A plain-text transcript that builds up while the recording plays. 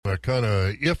that kind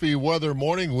of iffy weather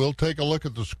morning. We'll take a look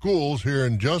at the schools here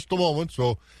in just a moment.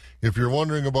 So if you're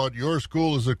wondering about your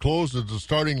school, is it closed? Is it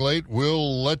starting late?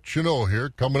 We'll let you know here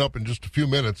coming up in just a few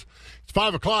minutes. It's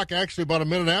 5 o'clock, actually about a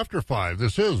minute after 5.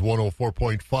 This is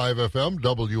 104.5 FM,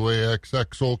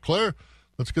 WAXX Eau Claire.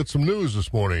 Let's get some news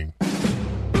this morning.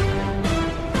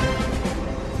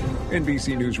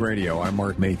 NBC News Radio, I'm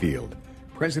Mark Mayfield.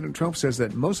 President Trump says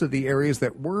that most of the areas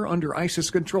that were under ISIS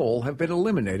control have been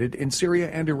eliminated in Syria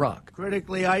and Iraq.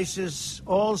 Critically, ISIS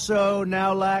also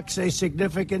now lacks a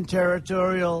significant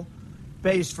territorial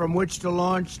base from which to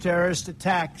launch terrorist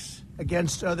attacks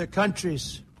against other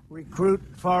countries, recruit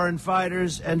foreign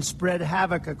fighters, and spread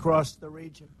havoc across the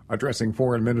region. Addressing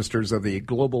foreign ministers of the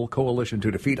Global Coalition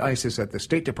to Defeat ISIS at the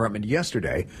State Department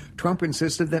yesterday, Trump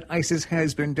insisted that ISIS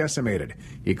has been decimated.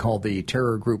 He called the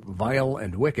terror group vile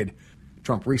and wicked.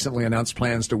 Trump recently announced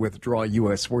plans to withdraw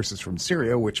U.S. forces from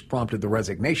Syria, which prompted the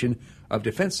resignation of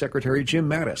Defense Secretary Jim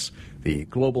Mattis. The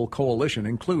Global Coalition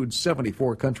includes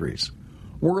 74 countries.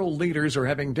 World leaders are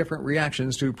having different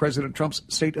reactions to President Trump's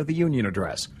State of the Union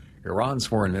address. Iran's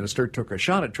foreign minister took a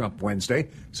shot at Trump Wednesday,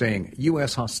 saying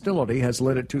U.S. hostility has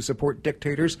led it to support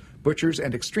dictators, butchers,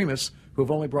 and extremists who have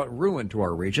only brought ruin to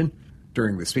our region.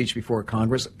 During the speech before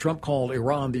Congress, Trump called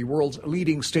Iran the world's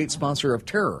leading state sponsor of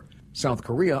terror. South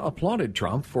Korea applauded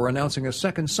Trump for announcing a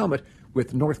second summit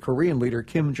with North Korean leader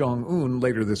Kim Jong-un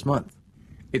later this month.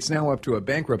 It's now up to a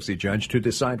bankruptcy judge to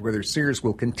decide whether Sears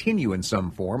will continue in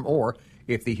some form or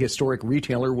if the historic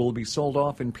retailer will be sold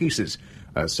off in pieces.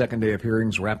 A second day of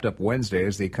hearings wrapped up Wednesday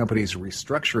as the company's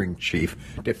restructuring chief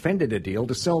defended a deal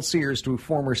to sell Sears to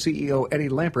former CEO Eddie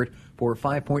Lampert for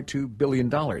 $5.2 billion.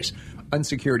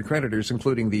 Unsecured creditors,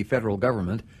 including the federal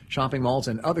government, shopping malls,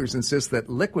 and others, insist that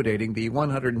liquidating the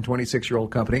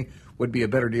 126-year-old company would be a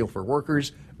better deal for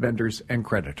workers, vendors, and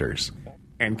creditors.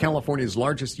 And California's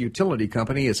largest utility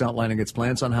company is outlining its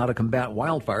plans on how to combat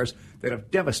wildfires that have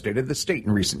devastated the state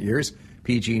in recent years.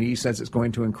 PG&E says it's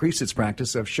going to increase its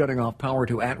practice of shutting off power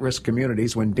to at-risk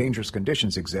communities when dangerous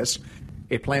conditions exist.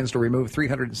 It plans to remove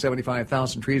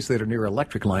 375,000 trees that are near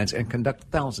electric lines and conduct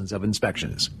thousands of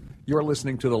inspections. You're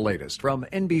listening to the latest from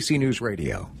NBC News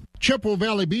Radio. Chippewa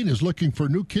Valley Bean is looking for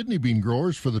new kidney bean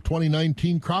growers for the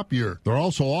 2019 crop year. They're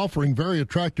also offering very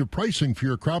attractive pricing for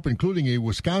your crop, including a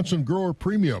Wisconsin grower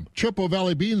premium. Chippewa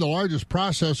Valley Bean, the largest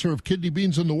processor of kidney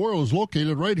beans in the world, is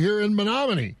located right here in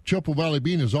Menominee. Chippewa Valley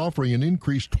Bean is offering an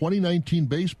increased 2019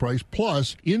 base price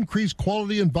plus increased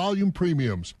quality and volume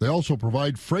premiums. They also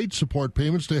provide freight support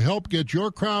payments to help get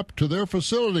your crop to their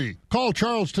facility. Call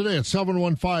Charles today at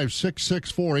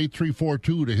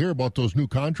 715-664-8342 to hear about those new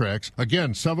contracts.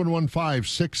 Again,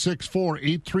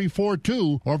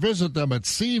 715-664-8342 or visit them at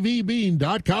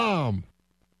cvbean.com.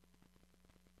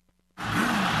 The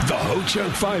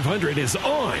Ho-Chunk 500 is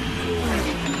on.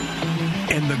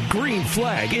 And the green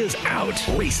flag is out.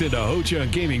 Race into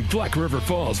Ho-Chunk Gaming Black River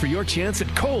Falls for your chance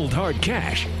at cold, hard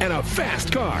cash and a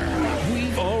fast car.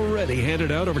 We've already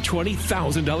handed out over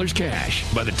 $20,000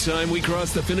 cash. By the time we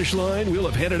cross the finish line, we'll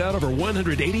have handed out over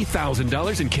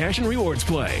 $180,000 in cash and rewards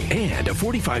play. And a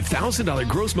 $45,000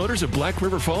 Gross Motors of Black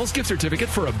River Falls gift certificate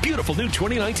for a beautiful new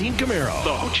 2019 Camaro.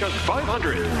 The Ho-Chunk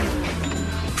 500.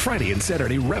 Friday and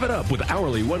Saturday, rev it up with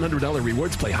hourly $100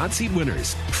 rewards play hot seat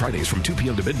winners. Fridays from 2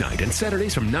 p.m. to midnight and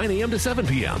Saturdays from 9 a.m. to 7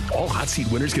 p.m. All hot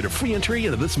seat winners get a free entry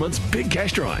into this month's big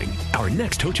cash drawing. Our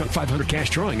next Ho-Chunk 500 cash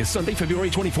drawing is Sunday,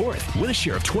 February 24th. Win a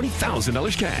share of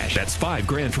 $20,000 cash. That's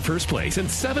 $5,000 for first place, and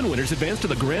 7 winners advance to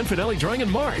the grand finale drawing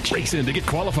in March. Race in to get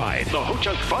qualified. The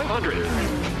Ho-Chunk 500.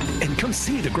 And come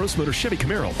see the Gross Motor Chevy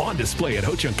Camaro on display at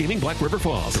Ho-Chunk Gaming Black River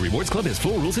Falls. The Rewards Club has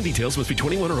full rules and details. Must be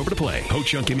 21 or over to play.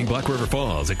 Ho-Chunk Gaming Black River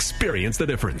Falls. Experience the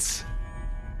difference.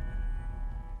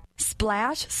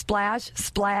 Splash, splash,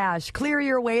 splash. Clear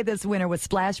your way this winter with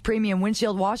Splash Premium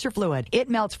Windshield Washer Fluid. It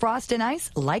melts frost and ice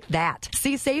like that.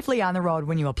 See safely on the road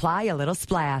when you apply a little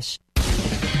splash.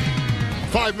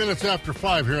 5 minutes after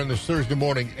 5 here on this Thursday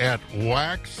morning at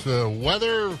Wax.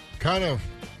 Weather kind of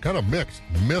mixed.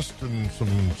 Mist and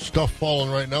some stuff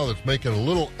falling right now that's making it a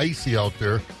little icy out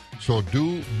there. So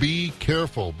do be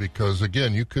careful because,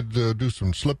 again, you could do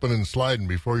some slipping and sliding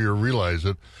before you realize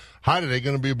it. High today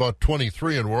going to be about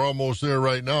 23, and we're almost there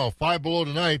right now. 5 below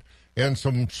tonight, and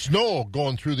some snow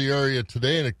going through the area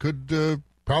today, and it could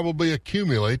probably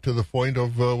accumulate to the point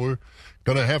of we're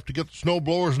going to have to get the snow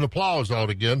blowers and the plows out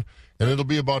again. And it'll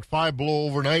be about 5 below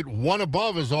overnight. 1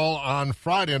 above is all on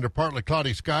Friday under partly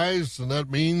cloudy skies. And that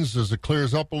means as it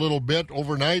clears up a little bit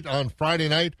overnight on Friday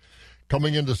night,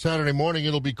 coming into Saturday morning,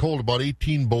 it'll be cold, about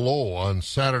 18 below on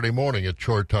Saturday morning at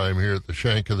short time here at the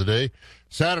Shank of the Day.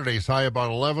 Saturday's high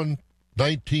about 11,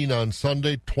 19 on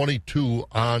Sunday, 22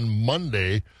 on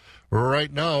Monday.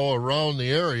 Right now, around the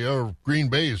area, Green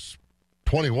Bay's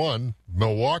 21,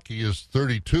 Milwaukee is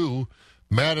 32,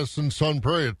 Madison, Sun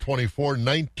Prairie at 24,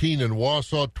 19 in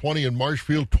Wausau, 20 in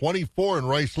Marshfield, 24 in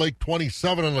Rice Lake,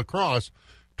 27 in La Crosse,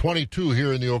 22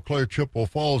 here in the Eau Claire, Chippewa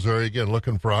Falls area. Again,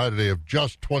 looking for a high today of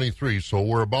just 23, so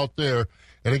we're about there.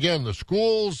 And again, the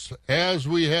schools as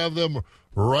we have them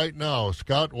right now.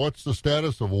 Scott, what's the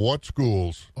status of what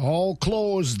schools? All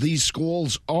closed. These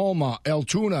schools: Alma,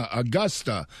 Altoona,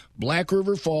 Augusta, Black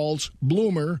River Falls,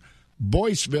 Bloomer,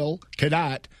 Boyceville,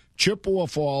 Cadott, Chippewa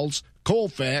Falls,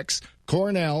 Colfax,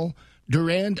 Cornell,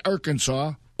 Durand,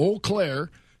 Arkansas, Eau Claire,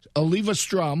 Oliva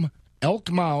Strum,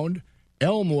 Elk Mound,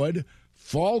 Elmwood,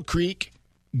 Fall Creek,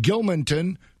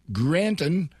 Gilmanton,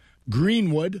 Granton,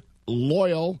 Greenwood,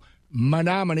 Loyal,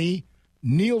 Menominee,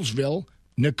 Neelsville,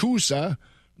 Nakusa,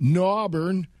 New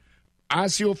Auburn,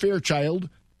 Osseo Fairchild,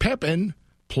 Pepin,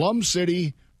 Plum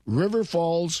City, River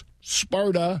Falls,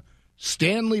 Sparta,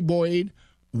 Stanley Boyd,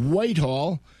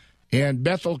 Whitehall, and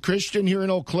Bethel Christian here in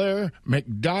Eau Claire,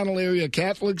 McDonald Area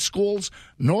Catholic Schools,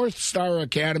 North Star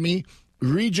Academy,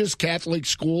 Regis Catholic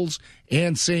Schools,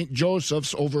 and St.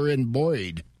 Joseph's over in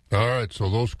Boyd. All right, so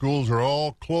those schools are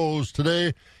all closed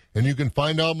today, and you can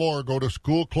find out more. Go to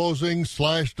school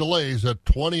closing/delays at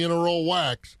 20 in a row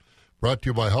Wax. Brought to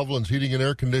you by Hovland's Heating and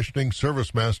Air Conditioning,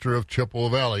 Service Master of Chippewa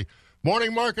Valley.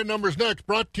 Morning market numbers next,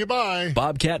 brought to you by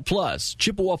Bobcat Plus,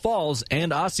 Chippewa Falls,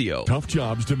 and Osseo. Tough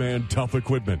jobs demand tough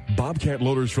equipment. Bobcat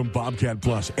loaders from Bobcat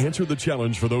Plus answer the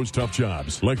challenge for those tough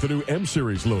jobs, like the new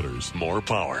M-Series loaders. More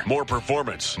power, more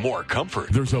performance, more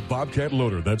comfort. There's a Bobcat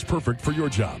loader that's perfect for your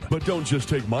job. But don't just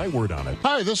take my word on it.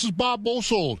 Hi, this is Bob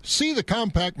Bosold. See the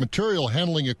compact material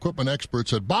handling equipment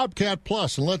experts at Bobcat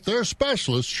Plus and let their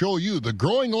specialists show you the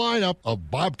growing lineup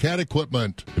of Bobcat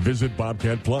equipment. Visit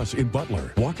Bobcat Plus in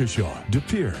Butler, Waukesha, De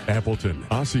Pere, Appleton,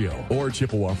 Osseo, or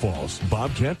Chippewa Falls.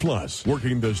 Bobcat Plus,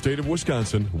 working the state of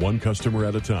Wisconsin, one customer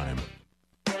at a time.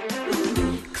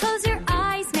 Close your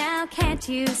eyes now, can't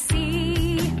you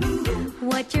see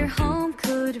what your home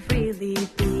could really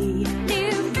be?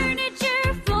 New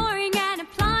furniture, flooring, and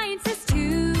appliances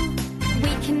too.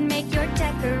 We can make your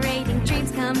decorating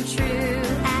dreams come true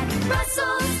at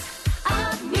Russell's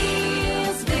of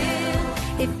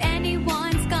Neelsville. If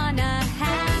anyone's gonna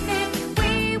have it,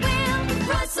 we will.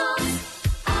 Russell's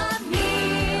of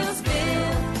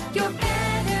Neelsville, your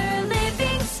better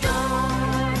living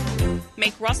store.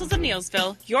 Make Russell's of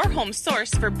Neelsville your home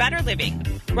source for better living.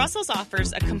 Russell's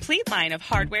offers a complete line of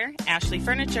hardware, Ashley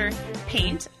furniture,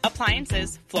 paint,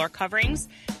 appliances, floor coverings,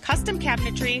 custom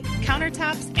cabinetry,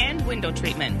 countertops, and window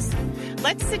treatments.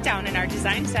 Let's sit down in our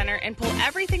design center and pull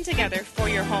everything together for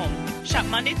your home. Shop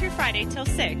Monday through Friday till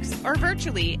 6 or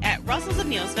virtually at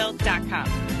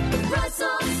russellsofneelsville.com.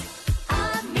 Russell's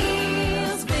of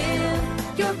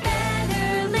Neelsville, your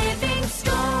better living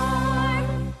store.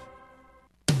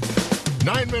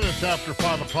 9 minutes after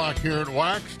 5 o'clock here at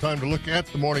Wax. Time to look at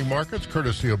the morning markets,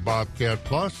 courtesy of Bobcat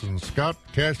Plus and Scott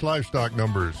Cash Livestock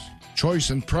numbers. Choice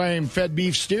and prime fed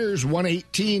beef steers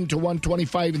 118 to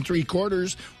 125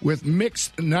 3/4 with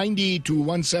mixed 90 to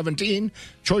 117.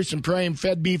 Choice and prime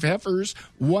fed beef heifers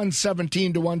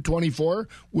 117 to 124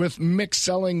 with mixed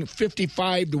selling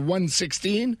 55 to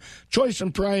 116. Choice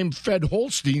and prime fed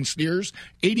Holstein steers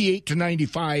 88 to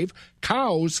 95.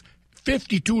 Cows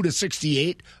 52 to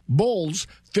 68. Bulls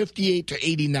 58 to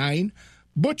 89.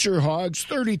 Butcher hogs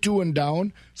 32 and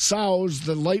down. Sows,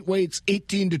 the lightweights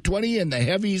 18 to 20 and the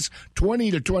heavies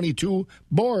 20 to 22.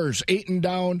 Boars 8 and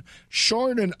down.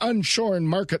 Shorn and unshorn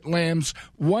market lambs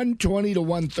 120 to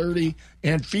 130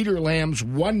 and feeder lambs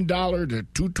 $1 to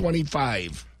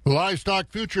 $2.25.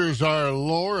 Livestock futures are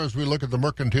lower as we look at the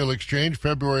Mercantile Exchange.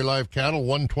 February live cattle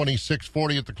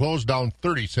 126.40 at the close, down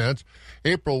 30 cents.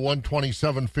 April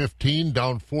 127.15,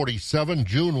 down 47.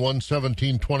 June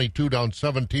 117.22, down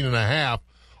 17.5.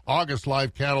 August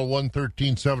live cattle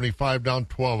 113.75, down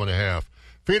 12.5.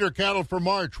 Feeder cattle for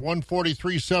March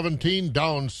 143.17,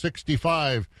 down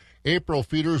 65. April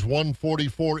feeders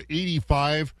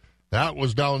 144.85, that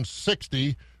was down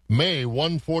 60. May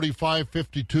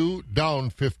 145.52, down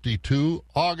 52.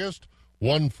 August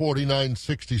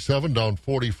 149.67, down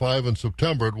 45. And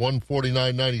September at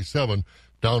 149.97,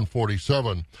 down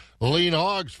 47. Lean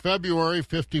hogs February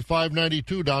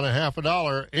 55.92, down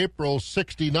 $0.50. April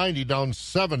 60.90, down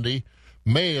 70.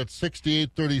 May at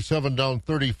 68.37, down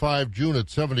 35. June at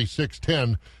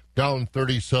 76.10, down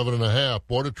 37.5.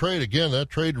 Board of Trade again. That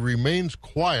trade remains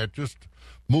quiet, just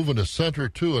moving to center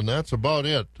two, and that's about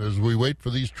it as we wait for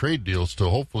these trade deals to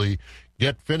hopefully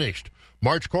get finished.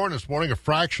 March corn this morning, a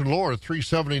fraction lower at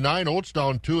 379. Oats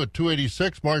down 2 at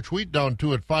 286. March wheat down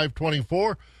 2 at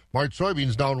 524. March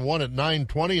soybeans down 1 at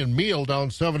 920. And meal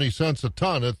down 70 cents a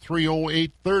ton at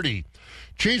 308.30.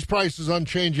 Cheese prices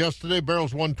unchanged yesterday.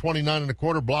 Barrels 129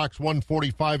 1/4. Blocks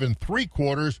 145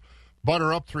 3/4.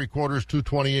 Butter up 3/4,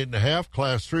 228 1/2.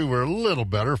 Class 3 were a little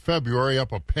better. February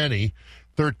up a penny,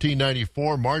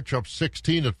 13.94. March up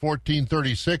 16 at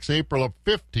 14.36. April up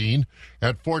 15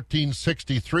 at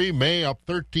 14.63. May up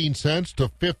 13 cents to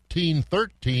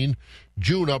 15.13.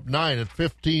 June up 9 at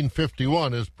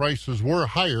 15.51 as prices were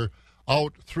higher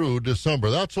out through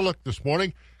December. That's a look this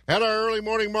morning at our early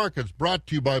morning markets, brought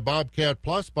to you by Bobcat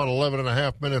Plus, about 11 and a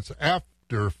half minutes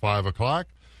after 5 o'clock.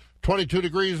 22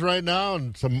 degrees right now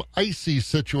and some icy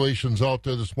situations out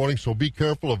there this morning, so be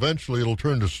careful. Eventually it'll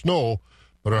turn to snow,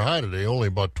 but our high today only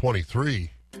about 23.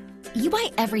 You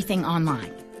buy everything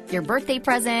online. Your birthday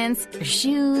presents, your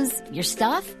shoes, your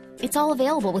stuff. It's all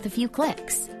available with a few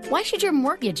clicks. Why should your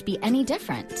mortgage be any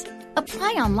different?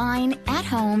 Apply online, at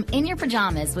home, in your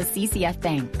pajamas with CCF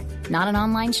Bank. Not an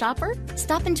online shopper?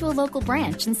 Stop into a local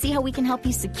branch and see how we can help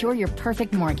you secure your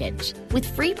perfect mortgage. With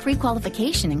free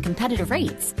pre-qualification and competitive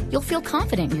rates, you'll feel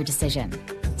confident in your decision.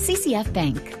 CCF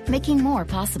Bank, making more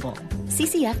possible.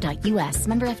 CCF.US,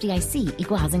 member FDIC,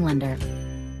 equal housing lender.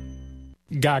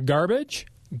 Got garbage?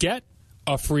 Get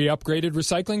a free upgraded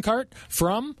recycling cart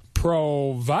from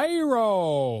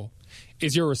Proviro.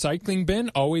 Is your recycling bin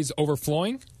always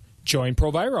overflowing? Join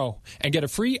Proviro and get a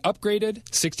free upgraded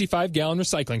 65-gallon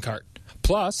recycling cart.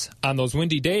 Plus, on those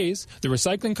windy days, the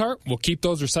recycling cart will keep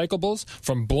those recyclables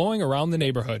from blowing around the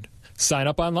neighborhood. Sign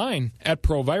up online at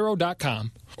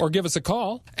Proviro.com or give us a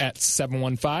call at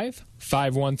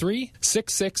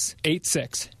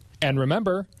 715-513-6686. And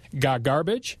remember, got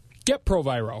garbage? Get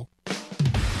Proviro.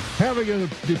 Having a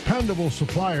dependable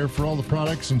supplier for all the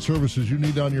products and services you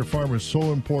need on your farm is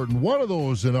so important. One of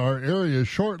those in our area is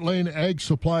Short Lane Ag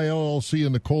Supply LLC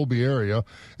in the Colby area.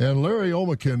 And Larry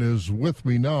Omakin is with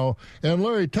me now. And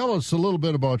Larry, tell us a little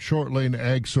bit about Short Lane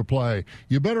Ag Supply.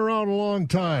 You've been around a long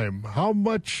time. How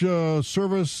much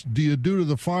service do you do to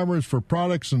the farmers for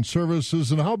products and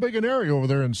services? And how big an area over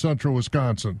there in central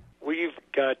Wisconsin? We've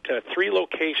got 3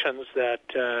 locations that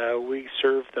we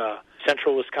serve the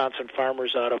central Wisconsin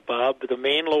farmers out of Bob. The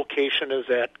main location is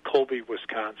at Colby,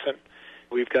 Wisconsin.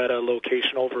 We've got a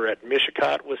location over at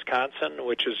Mishicot, Wisconsin,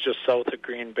 which is just south of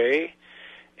Green Bay.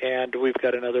 And we've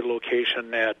got another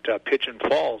location at Pigeon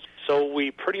Falls. So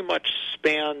we pretty much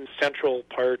span central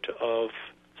part of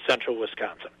central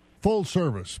Wisconsin. Full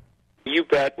service. You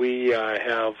bet. We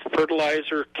have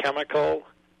fertilizer, chemical,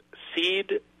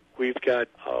 seed. We've got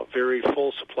a very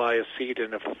full supply of seed,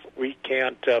 and if we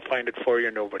can't find it for you,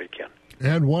 nobody can.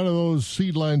 And one of those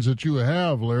seed lines that you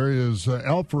have, Larry, is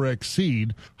Alpharex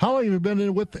Seed. How long have you been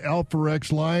in with the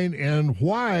Alpharex line, and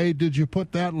why did you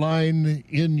put that line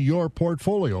in your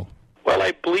portfolio? Well,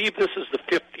 I believe this is the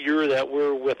 5th year that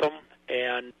we're with them,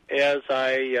 and as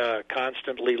I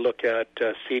constantly look at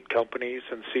seed companies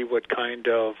and see what kind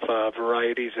of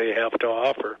varieties they have to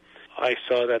offer, I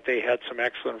saw that they had some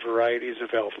excellent varieties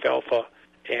of alfalfa,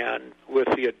 and with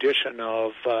the addition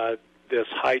of this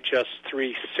High-Just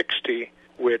 360,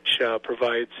 which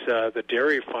provides the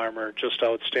dairy farmer just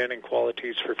outstanding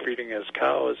qualities for feeding his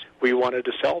cows, we wanted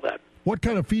to sell that. What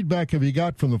kind of feedback have you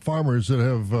got from the farmers that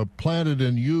have planted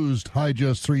and used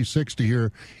High-Just 360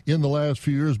 here in the last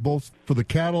few years, both for the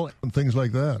cattle and things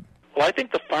like that? Well, I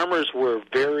think the farmers were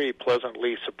very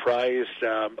pleasantly surprised.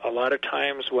 A lot of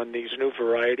times when these new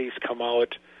varieties come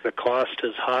out, the cost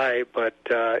is high, but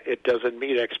it doesn't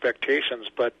meet expectations.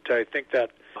 But I think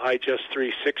that High-Just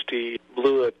 360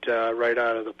 blew it right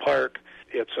out of the park.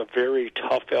 It's a very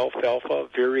tough alfalfa,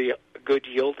 very good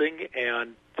yielding,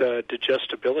 and the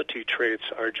digestibility traits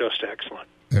are just excellent.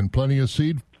 And plenty of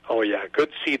seed? Oh, yeah,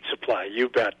 good seed supply. You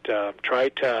bet. Try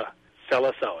to sell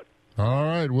us out. All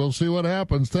right, we'll see what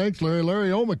happens. Thanks, Larry. Larry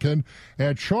Omakin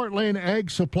at Short Lane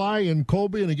Ag Supply in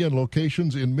Colby. And again,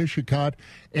 locations in Mishicot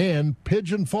and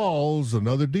Pigeon Falls,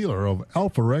 another dealer of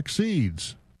Alpharex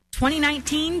Seeds.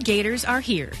 2019 Gators are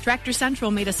here. Tractor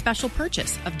Central made a special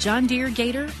purchase of John Deere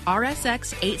Gator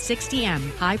RSX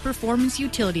 860M high-performance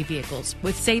utility vehicles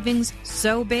with savings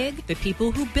so big the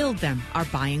people who build them are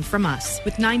buying from us.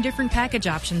 With 9 different package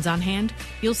options on hand,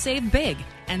 you'll save big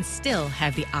and still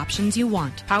have the options you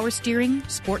want. Power steering,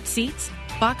 sport seats,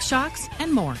 box shocks,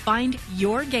 and more. Find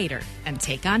your Gator and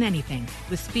take on anything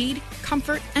with speed,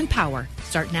 comfort, and power.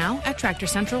 Start now at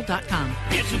TractorCentral.com.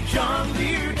 It's a John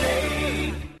Deere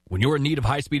day. When you're in need of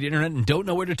high-speed internet and don't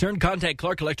know where to turn, contact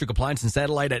Clark Electric Appliance and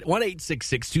Satellite at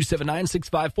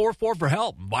 1-866-279-6544 for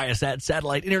help. Viasat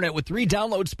satellite internet with 3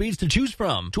 download speeds to choose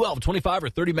from. 12, 25, or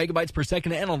 30 megabytes per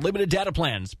second and unlimited data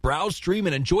plans. Browse, stream,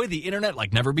 and enjoy the internet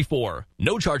like never before.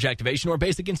 No charge activation or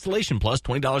basic installation, plus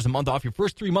 $20 a month off your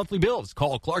first 3 monthly bills.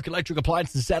 Call Clark Electric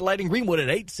Appliance and Satellite in Greenwood at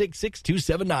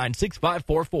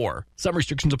 866-279-6544. Some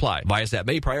restrictions apply. Viasat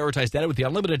may prioritize data with the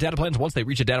unlimited data plans once they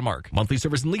reach a data mark. Monthly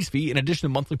service and lease fee in addition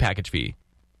to monthly package fee.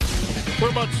 We're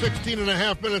about 16 and a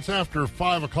half minutes after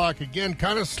 5 o'clock again.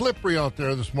 Kind of slippery out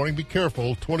there this morning. Be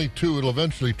careful. 22, it'll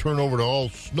eventually turn over to all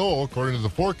snow, according to the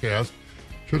forecast.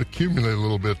 Should accumulate a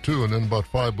little bit, too, and then about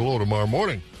 5 below tomorrow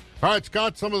morning. All right,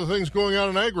 Scott, some of the things going on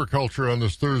in agriculture on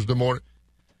this Thursday morning.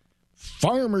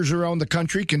 Farmers around the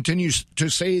country continue to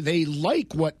say they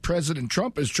like what President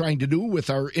Trump is trying to do with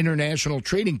our international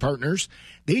trading partners.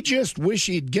 They just wish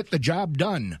he'd get the job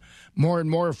done. More and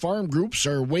more farm groups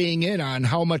are weighing in on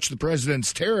how much the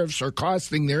president's tariffs are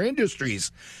costing their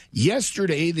industries.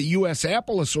 Yesterday, the U.S.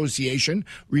 Apple Association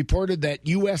reported that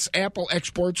U.S. Apple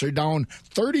exports are down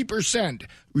 30%,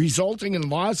 resulting in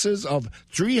losses of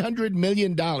 $300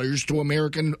 million to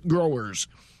American growers.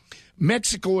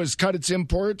 Mexico has cut its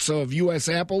imports of U.S.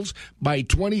 apples by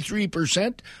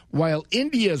 23%, while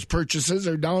India's purchases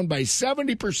are down by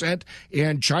 70%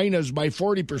 and China's by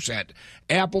 40%.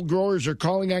 Apple growers are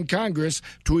calling on Congress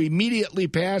to immediately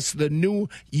pass the new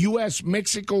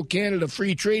U.S.-Mexico-Canada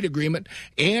Free Trade Agreement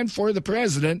and for the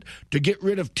president to get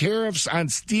rid of tariffs on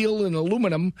steel and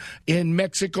aluminum in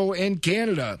Mexico and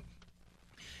Canada.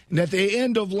 And at the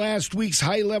end of last week's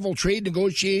high-level trade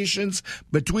negotiations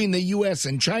between the U.S.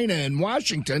 and China in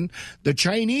Washington, the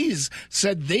Chinese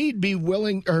said they'd be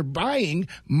buying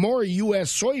more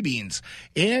U.S. soybeans,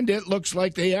 and it looks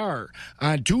like they are.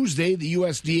 On Tuesday, the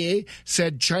USDA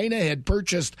said China had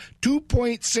purchased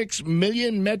 2.6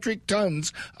 million metric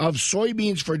tons of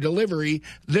soybeans for delivery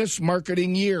this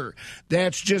marketing year.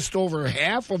 That's just over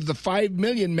half of the 5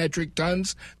 million metric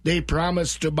tons they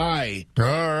promised to buy. All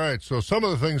right, so some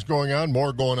of the things going on,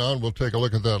 more going on. We'll take a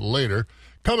look at that later.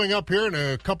 Coming up here in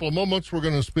a couple of moments, we're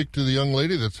going to speak to the young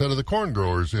lady that's head of the corn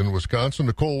growers in Wisconsin,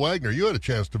 Nicole Wagner. You had a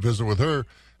chance to visit with her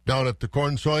down at the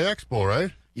Corn Soy Expo, right?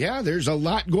 Yeah, there's a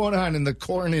lot going on in the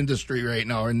corn industry right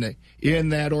now in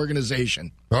that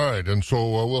organization. All right, and so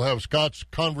we'll have Scott's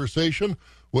conversation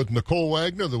with Nicole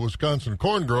Wagner, the Wisconsin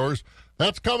corn growers.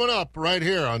 That's coming up right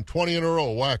here on 20 in a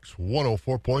row, Wax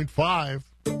 104.5.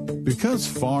 Because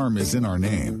farm is in our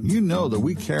name, you know that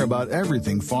we care about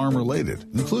everything farm-related,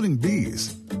 including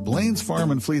bees. Blaine's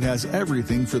Farm & Fleet has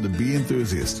everything for the bee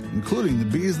enthusiast, including the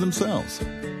bees themselves.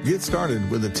 Get started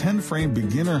with a 10-frame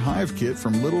beginner hive kit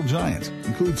from Little Giant.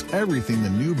 Includes everything the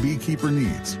new beekeeper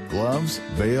needs. Gloves,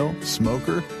 veil,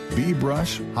 smoker, bee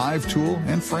brush, hive tool,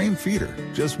 and frame feeder.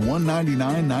 Just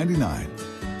 $199.99.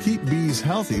 Keep bees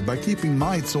healthy by keeping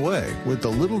mites away with the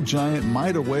Little Giant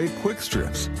Mite Away Quick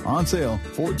Strips. On sale,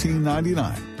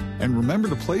 $14.99. And remember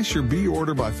to place your bee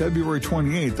order by February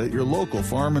 28th at your local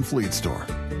Farm & Fleet store.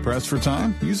 Pressed for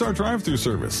time? Use our drive-through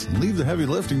service and leave the heavy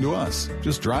lifting to us.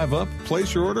 Just drive up,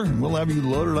 place your order, and we'll have you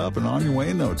loaded up and on your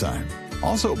way in no time.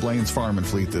 Also at Blaine's Farm &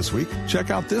 Fleet this week, check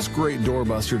out this great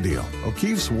doorbuster deal.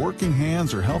 O'Keeffe's Working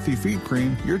Hands or Healthy Feet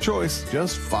Cream, your choice,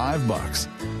 just $5.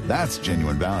 That's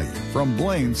genuine value from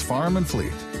Blaine's Farm &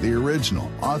 Fleet. The original,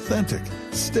 authentic,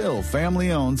 still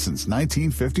family-owned since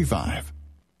 1955.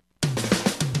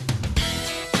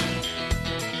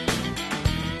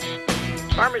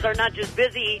 Farmers are not just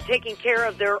busy taking care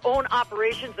of their own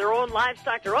operations, their own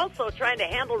livestock. They're also trying to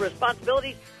handle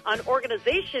responsibilities on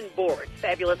organization boards.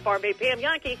 Fabulous Farm Bay Pam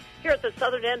Yankee here at the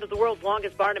southern end of the world's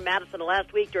longest barn in Madison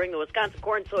last week during the Wisconsin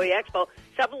Corn Soy Expo.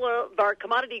 Several of our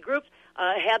commodity groups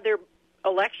had their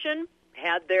election,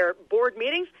 had their board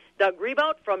meetings. Doug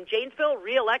Rebout from Janesville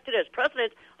reelected as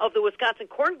president of the Wisconsin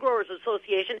Corn Growers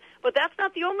Association. But that's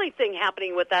not the only thing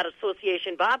happening with that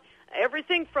association, Bob.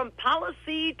 Everything from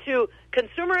policy to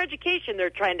consumer education they're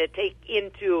trying to take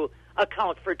into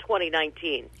account for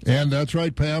 2019. And that's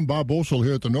right, Pam. Bob Osel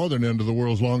here at the northern end of the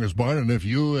world's longest barn. And if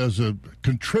you, as a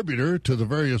contributor to the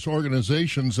various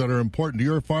organizations that are important to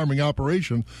your farming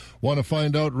operation, want to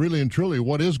find out really and truly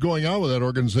what is going on with that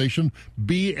organization,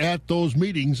 be at those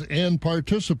meetings and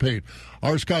participate.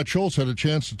 Our Scott Schultz had a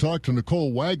chance to talk to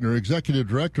Nicole Wagner, Executive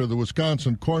Director of the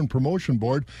Wisconsin Corn Promotion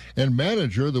Board and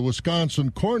Manager of the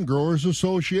Wisconsin Corn Growers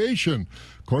Association.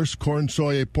 Of course, Corn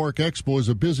Soy Pork Expo is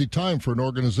a busy time for an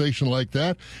organization like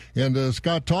that. And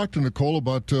Scott talked to Nicole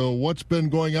about what's been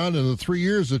going on in the 3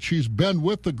 years that she's been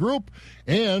with the group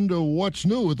and what's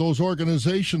new with those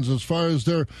organizations as far as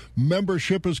their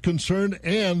membership is concerned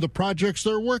and the projects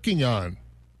they're working on.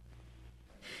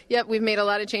 Yep, we've made a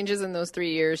lot of changes in those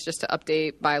 3 years just to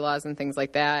update bylaws and things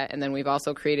like that. And then we've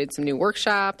also created some new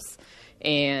workshops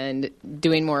and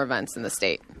doing more events in the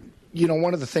state. You know,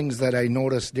 one of the things that I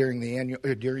noticed during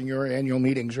your annual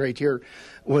meetings right here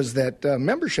was that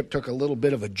membership took a little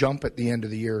bit of a jump at the end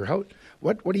of the year.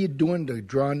 What are you doing to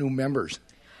draw new members?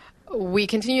 We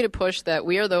continue to push that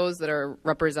we are those that are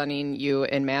representing you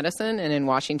in Madison and in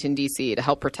Washington, D.C. to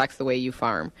help protect the way you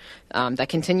farm. That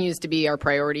continues to be our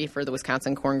priority for the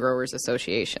Wisconsin Corn Growers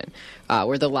Association.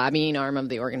 We're the lobbying arm of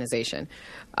the organization.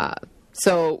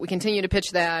 So we continue to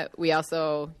pitch that. We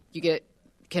also,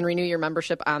 can renew your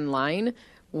membership online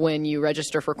when you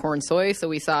register for corn soy. So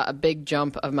we saw a big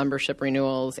jump of membership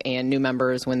renewals and new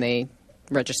members when they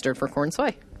registered for corn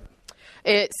soy.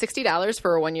 It's $60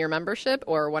 for a 1-year membership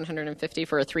or $150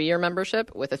 for a 3-year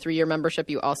membership. With a 3-year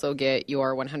membership, you also get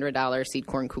your $100 seed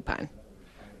corn coupon.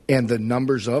 And the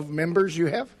numbers of members you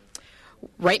have?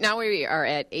 Right now we are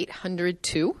at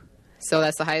 802. So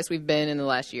that's the highest we've been in the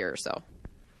last year or so.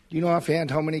 Do you know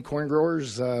offhand how many corn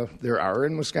growers there are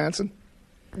in Wisconsin?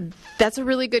 That's a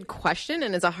really good question,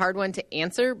 and it's a hard one to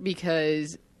answer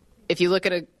because if you look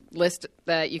at a list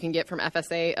that you can get from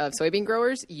FSA of soybean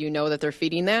growers, you know that they're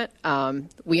feeding that.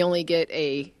 We only get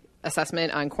a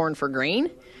assessment on corn for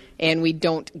grain, and we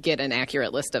don't get an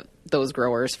accurate list of those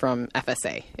growers from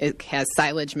FSA. It has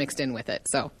silage mixed in with it,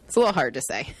 so it's a little hard to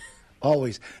say.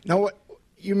 Always. Now,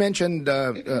 you mentioned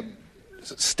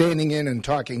standing in and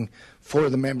talking for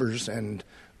the members and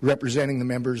representing the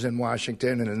members in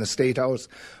Washington and in the State House.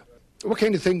 What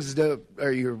kind of things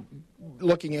are you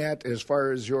looking at as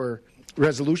far as your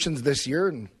resolutions this year,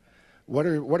 and what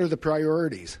are the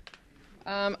priorities?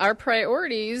 Our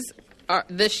priorities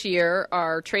this year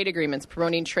are trade agreements,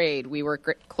 promoting trade. We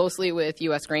work closely with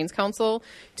U.S. Grains Council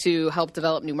to help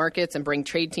develop new markets and bring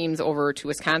trade teams over to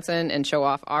Wisconsin and show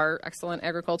off our excellent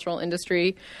agricultural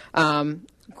industry.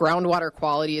 Groundwater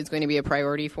quality is going to be a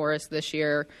priority for us this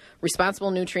year.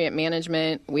 Responsible nutrient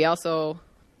management. We also,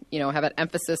 have an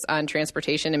emphasis on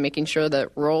transportation and making sure that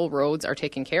rural roads are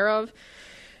taken care of.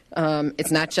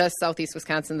 It's not just Southeast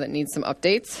Wisconsin that needs some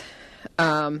updates.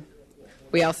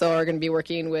 We also are going to be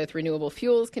working with renewable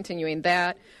fuels, continuing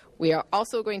that. We are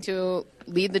also going to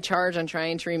lead the charge on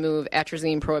trying to remove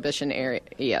atrazine prohibition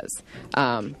areas.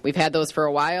 We've had those for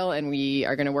a while, and we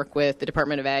are going to work with the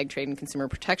Department of Ag, Trade, and Consumer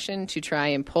Protection to try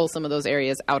and pull some of those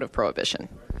areas out of prohibition.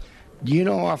 Do you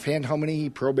know offhand how many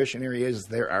prohibition areas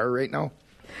there are right now?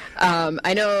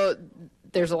 I know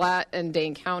there's a lot in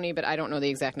Dane County, but I don't know the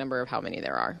exact number of how many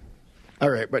there are. All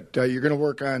right, but you're going to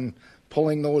work on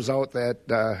pulling those out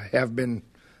that have been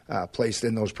placed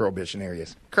in those prohibition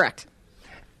areas. Correct.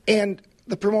 And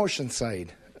the promotion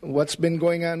side, what's been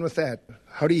going on with that?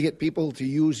 How do you get people to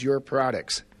use your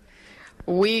products?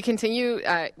 We continue,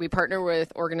 we partner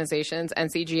with organizations.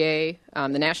 NCGA,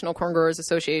 the National Corn Growers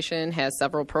Association, has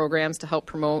several programs to help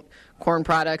promote corn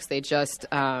products. They just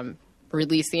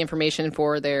released the information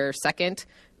for their second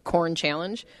corn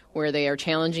challenge, where they are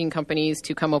challenging companies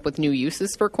to come up with new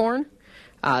uses for corn.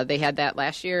 They had that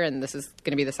last year, and this is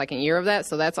going to be the second year of that,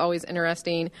 so that's always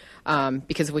interesting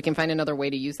because if we can find another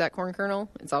way to use that corn kernel,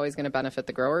 it's always going to benefit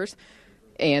the growers.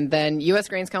 And then U.S.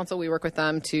 Grains Council, we work with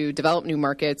them to develop new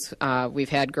markets. We've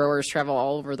had growers travel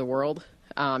all over the world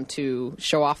to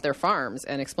show off their farms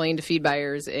and explain to feed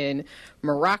buyers in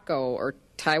Morocco or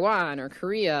Taiwan or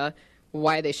Korea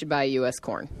why they should buy U.S.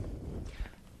 corn.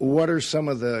 What are some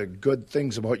of the good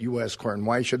things about U.S. corn?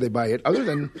 Why should they buy it? Other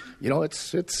than,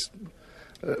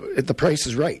 the price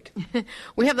is right.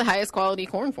 We have the highest quality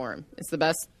corn for them. It's the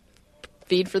best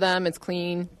feed for them. It's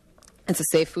clean. It's a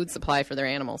safe food supply for their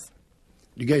animals.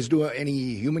 Do you guys do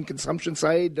any human consumption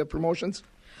side promotions?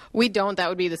 We don't. That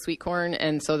would be the sweet corn,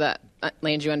 and so that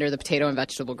lands you under the Potato and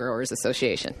Vegetable Growers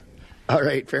Association. All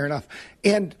right, fair enough.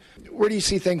 And where do you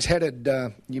see things headed?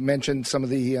 You mentioned some of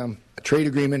the trade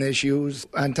agreement issues.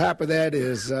 On top of that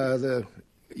is the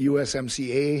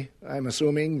USMCA, I'm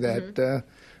assuming, that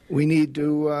we need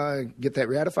to get that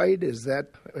ratified. Is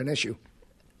that an issue?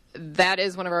 That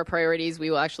is one of our priorities. We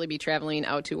will actually be traveling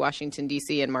out to Washington,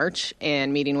 D.C. in March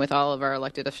and meeting with all of our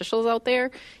elected officials out there.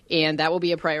 And that will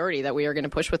be a priority that we are going to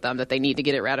push with them, that they need to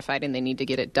get it ratified and they need to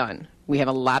get it done. We have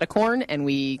a lot of corn, and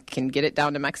we can get it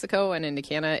down to Mexico and into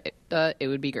Canada. It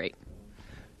would be great.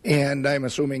 And I'm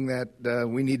assuming that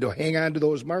we need to hang on to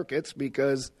those markets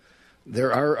because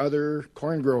there are other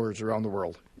corn growers around the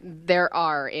world. There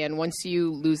are. And once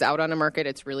you lose out on a market,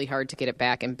 it's really hard to get it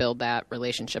back and build that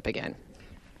relationship again.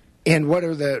 And what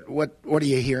are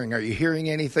you hearing? Are you hearing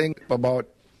anything about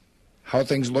how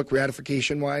things look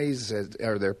ratification-wise?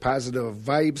 Are there positive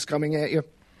vibes coming at you?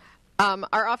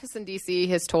 Our office in D.C.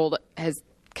 has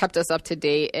kept us up to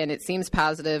date, and it seems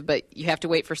positive, but you have to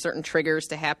wait for certain triggers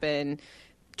to happen.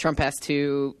 Trump has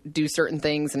to do certain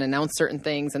things and announce certain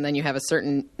things, and then you have a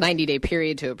certain 90-day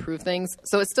period to approve things.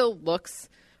 So it still looks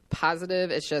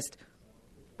positive. It's just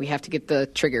we have to get the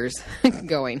triggers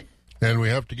going. And we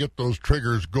have to get those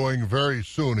triggers going very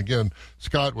soon. Again,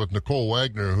 Scott with Nicole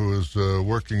Wagner, who is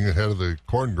working ahead of the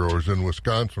corn growers in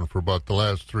Wisconsin for about the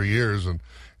last 3 years. And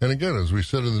again, as we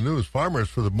said in the news, farmers,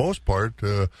 for the most part,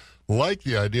 like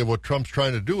the idea of what Trump's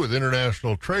trying to do with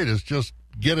international trade is just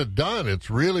get it done. It's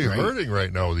really hurting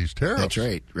right now with these tariffs. That's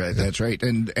right. That's right.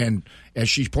 And as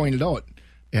she pointed out,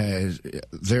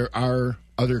 there are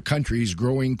other countries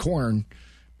growing corn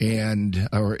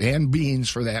and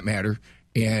beans, for that matter.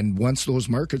 And once those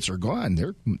markets are gone,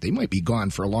 they might be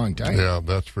gone for a long time. Yeah,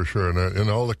 that's for sure. And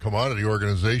all the commodity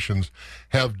organizations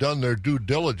have done their due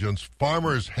diligence.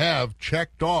 Farmers have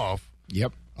checked off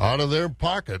out of their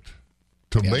pocket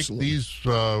to make these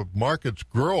markets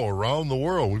grow around the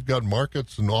world. We've got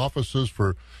markets and offices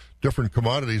for different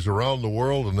commodities around the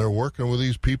world, and they're working with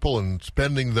these people and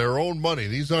spending their own money.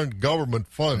 These aren't government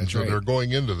funds that are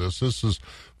going into this. This is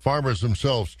farmers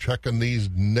themselves checking these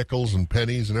nickels and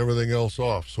pennies and everything else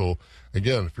off. So,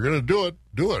 again, if you're going to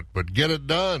do it, but get it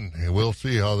done, and we'll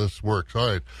see how this works. All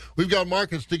right, we've got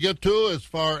markets to get to. As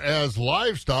far as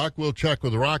livestock, we'll check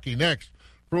with Rocky next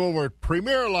from over at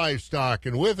Premier Livestock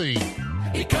in Withee.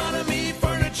 Economy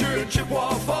Furniture in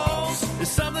Chippewa Falls is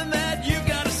something that you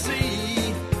got to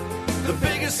see. The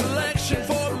biggest selection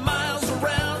for miles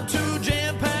around, 2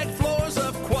 jam-packed floors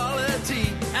of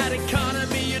quality. At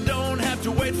Economy, you don't have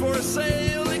to wait for a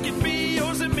sale. It can be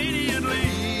yours immediately.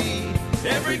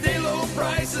 Everyday low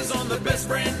prices on the best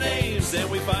brand names, and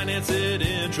we finance it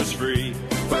interest-free.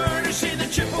 Furnishing the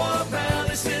Chippewa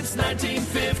Valley since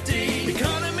 1950.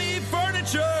 Economy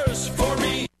Furniture's for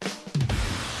me.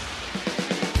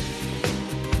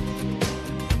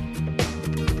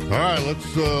 All right,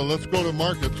 let's go to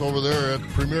markets over there at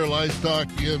Premier Livestock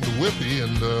in Withee,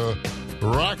 and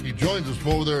Rocky joins us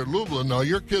from over there at Lublin. Now,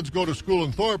 your kids go to school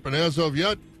in Thorpe, and as of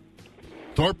yet,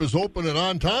 Thorpe is open and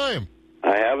on time.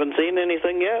 I haven't seen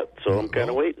anything yet, so I'm kind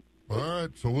of waiting. All right,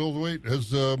 so we'll wait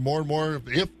as more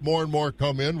and more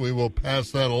come in. We will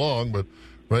pass that along, but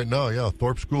right now,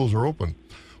 Thorpe schools are open.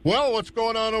 Well, what's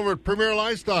going on over at Premier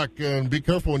Livestock? And be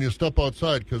careful when you step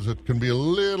outside because it can be a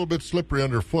little bit slippery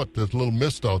underfoot. There's a little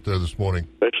mist out there this morning.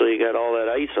 Especially you got all that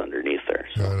ice underneath there.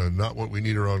 So. Not what we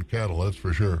need around cattle, that's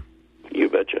for sure. You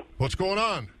betcha. What's going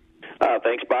on?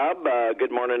 Thanks, Bob.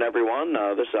 Good morning, everyone.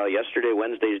 Yesterday,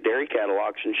 Wednesday's dairy cattle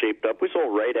auction shaped up. We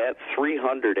sold right at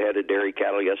 300 head of dairy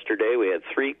cattle yesterday. We had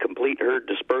 3 complete herd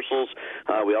dispersals.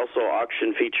 We also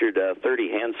auction featured 30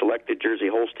 hand-selected Jersey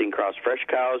Holstein Cross fresh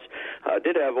cows.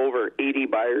 Did have over 80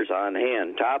 buyers on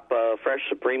hand. Top fresh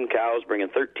Supreme cows bringing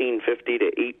 $1,350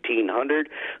 to $1,800.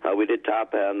 We did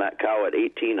top on that cow at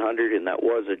 $1,800, and that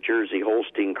was a Jersey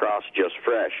Holstein Cross just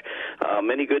fresh.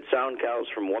 Many good sound cows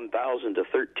from $1,000 to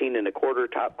 $1,325.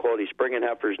 Top quality spring and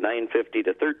heifers $950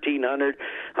 to $1,300.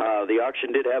 The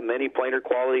auction did have many plainer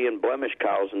quality and blemish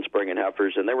cows and spring and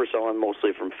heifers, and they were selling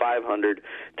mostly from $500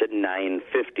 to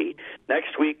 $950.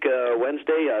 Next week,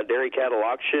 Wednesday, dairy cattle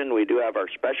auction. We do have our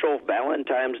special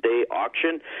Valentine's Day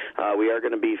auction. We are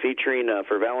going to be featuring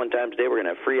for Valentine's Day. We're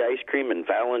going to have free ice cream and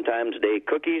Valentine's Day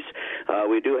cookies.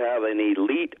 We do have an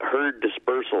elite herd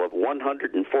dispersal of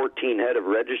 114 head of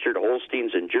registered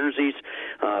Holsteins and Jerseys.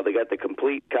 They got the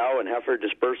complete cow and heifer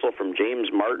dispersal from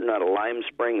James Martin out of Lime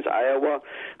Springs, Iowa.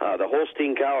 The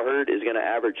Holstein cow herd is going to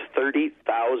average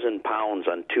 30,000 pounds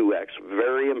on 2X.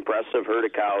 Very impressive herd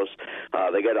of cows.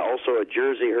 They got also a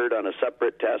Jersey herd on a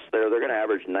separate test there. They're going to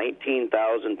average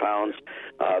 19,000 pounds.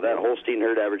 That Holstein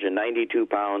herd averaging 92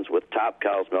 pounds with top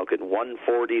cows milking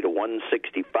 140 to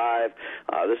 165.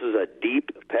 This is a deep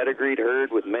pedigreed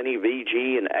herd with many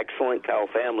VG and excellent cow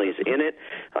families in it.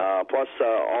 Plus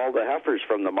all the heifers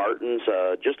from the Martins,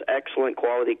 just excellent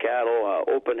quality cattle,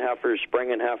 open heifers,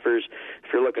 spring and heifers.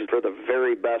 If you're looking for the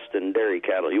very best in dairy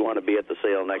cattle, you want to be at the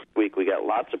sale next week. We got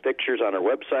lots of pictures on our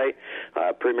website,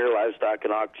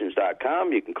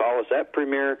 PremierLivestockAndAuctions.com. You can call us at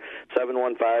Premier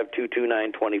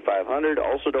 715-229-2500.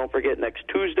 Also, don't forget next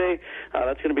Tuesday,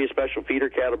 that's going to be a special feeder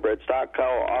cattle bred stock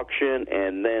cow auction,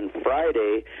 and then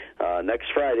Friday, next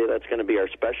Friday, that's going to be our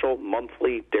special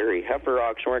monthly dairy heifer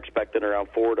auction. We're expecting around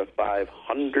 400 to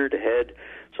 500 head.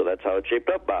 So that's how it shaped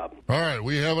up, Bob. All right,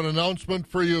 we have an announcement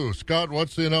for you. Scott,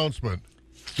 what's the announcement?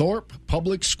 Thorpe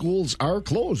public schools are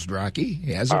closed, Rocky.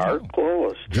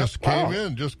 Closed. Just came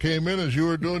in as you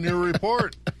were doing your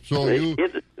report. So the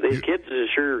These kids are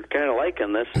sure kind of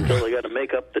liking this until they got to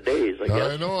make up the days, I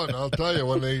guess. I know it. I'll tell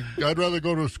you, I'd rather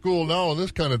go to school now in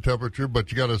this kind of temperature,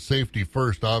 but you got a safety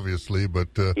first, obviously.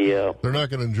 But they're not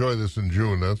going to enjoy this in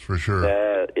June, that's for sure.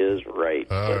 That is right.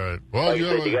 All right. Well, like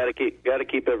I said, you got to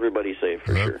keep everybody safe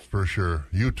for sure. That's for sure.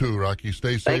 You too, Rocky.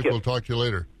 Stay safe. We'll talk to you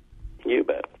later. You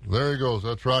bet. There he goes.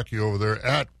 That's Rocky over there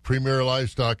at Premier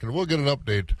Livestock, and we'll get an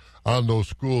update on those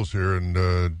schools here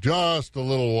in just a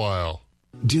little while.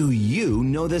 Do you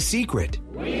know the secret?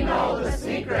 We know the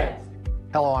secret.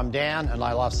 Hello, I'm Dan, and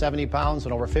I lost 70 pounds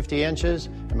and over 50 inches.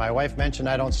 And my wife mentioned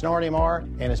I don't snore anymore,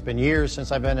 and it's been years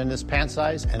since I've been in this pant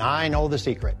size, and I know the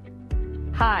secret.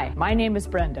 Hi, my name is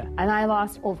Brenda, and I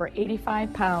lost over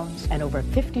 85 pounds and over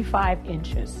 55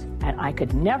 inches. And I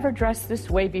could never dress this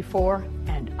way before,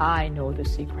 and I know the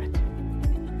secret.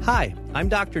 Hi, I'm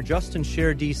Dr. Justin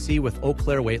Scher, DC with Eau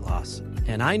Claire Weight Loss,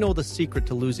 and I know the secret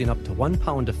to losing up to 1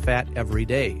 pound of fat every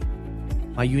day.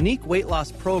 My unique weight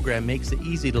loss program makes it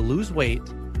easy to lose weight,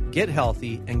 get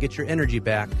healthy, and get your energy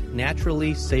back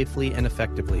naturally, safely, and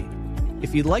effectively.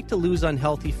 If you'd like to lose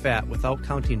unhealthy fat without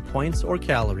counting points or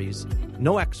calories,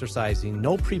 no exercising,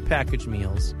 no prepackaged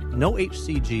meals, no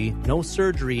HCG, no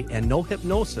surgery, and no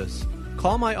hypnosis,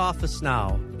 call my office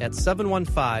now at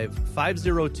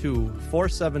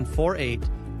 715-502-4748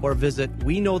 or visit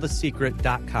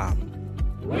WeKnowTheSecret.com.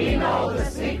 We know the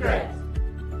secret.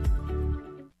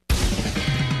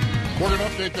 We're going to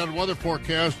update that weather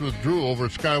forecast with Drew over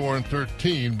at Skywarn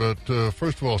 13. But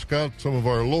first of all, Scott, some of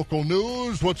our local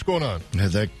news. What's going on?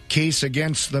 The case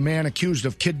against the man accused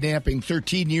of kidnapping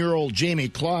 13-year-old Jamie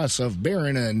Kloss of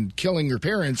Barron and killing her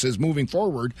parents is moving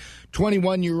forward.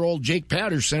 21-year-old Jake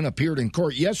Patterson appeared in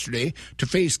court yesterday to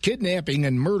face kidnapping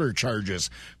and murder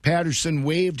charges. Patterson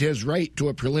waived his right to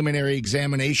a preliminary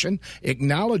examination,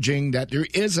 acknowledging that there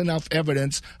is enough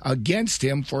evidence against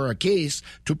him for a case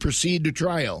to proceed to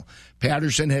trial.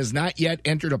 Patterson has not yet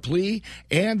entered a plea,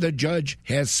 and the judge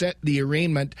has set the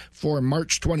arraignment for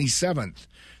March 27th.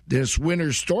 This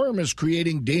winter storm is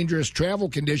creating dangerous travel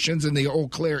conditions in the Eau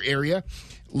Claire area.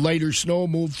 Lighter snow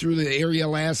moved through the area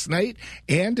last night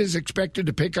and is expected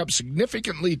to pick up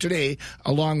significantly today,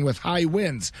 along with high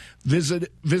winds.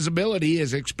 Visibility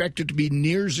is expected to be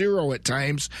near zero at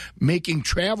times, making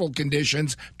travel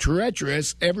conditions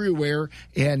treacherous everywhere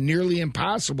and nearly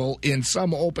impossible in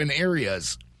some open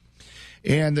areas.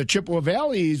 And the Chippewa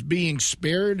Valley is being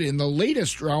spared in the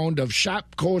latest round of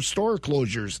Shopko store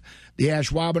closures. The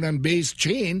Ashwaubenon-based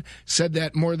chain said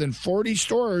that more than 40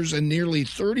 stores and nearly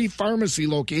 30 pharmacy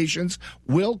locations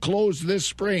will close this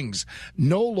spring.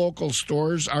 No local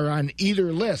stores are on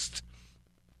either list.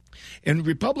 And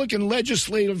Republican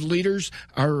legislative leaders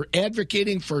are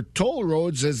advocating for toll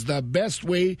roads as the best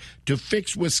way to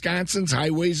fix Wisconsin's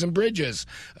highways and bridges.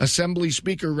 Assembly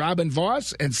Speaker Robin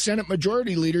Vos and Senate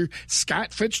Majority Leader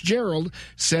Scott Fitzgerald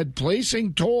said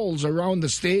placing tolls around the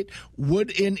state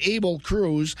would enable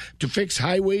crews to fix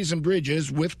highways and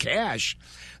bridges with cash.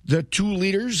 The two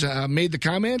leaders made the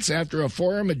comments after a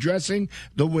forum addressing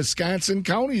the Wisconsin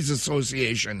Counties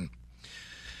Association.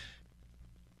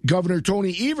 Governor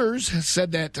Tony Evers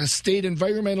said that state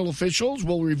environmental officials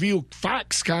will review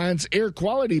Foxconn's air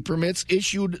quality permits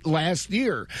issued last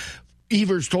year.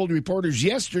 Evers told reporters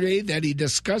yesterday that he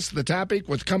discussed the topic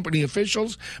with company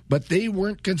officials, but they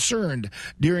weren't concerned.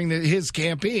 During his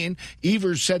campaign,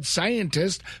 Evers said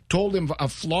scientists told him a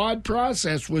flawed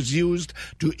process was used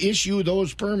to issue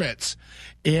those permits.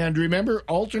 And remember,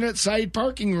 alternate side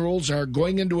parking rules are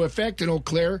going into effect in Eau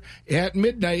Claire at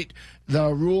midnight.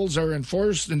 The rules are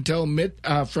enforced until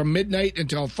from midnight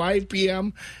until 5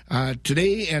 p.m.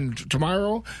 Today and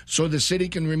tomorrow, so the city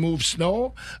can remove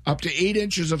snow. Up to 8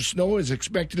 inches of snow is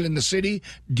expected in the city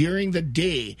during the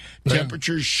day.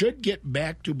 Temperatures should get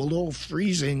back to below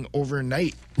freezing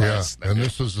overnight. Yeah, and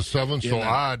this is the 7th, so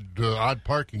odd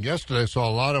parking. Yesterday I saw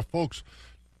a lot of folks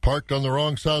parked on the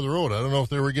wrong side of the road. I don't know if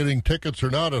they were getting tickets or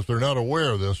not, if they're not aware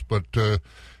of this, but if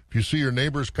you see your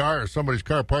neighbor's car or somebody's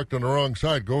car parked on the wrong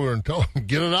side, go there and tell them,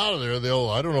 get it out of there.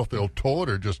 I don't know if they'll tow it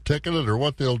or just ticket it or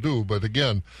what they'll do, but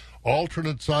again,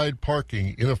 alternate side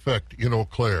parking in effect in Eau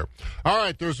Claire. All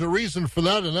right, there's a reason for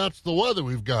that, and that's the weather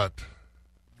we've got.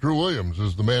 Drew Williams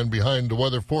is the man behind the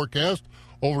weather forecast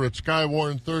over at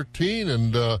Skywarn 13,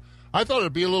 and I thought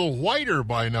it'd be a little whiter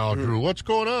by now, Drew. What's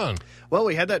going on? Well,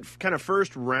 we had that kind of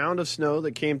first round of snow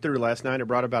that came through last night. It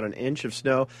brought about an inch of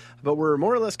snow, but we're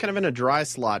more or less kind of in a dry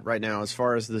slot right now as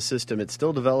far as the system. It's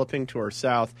still developing to our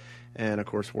south, and, of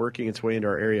course, working its way into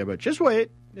our area. But just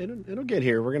wait. It'll get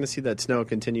here. We're going to see that snow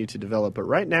continue to develop. But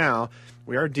right now,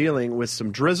 we are dealing with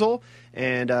some drizzle,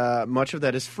 and much of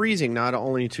that is freezing, not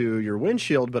only to your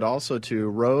windshield, but also to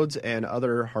roads and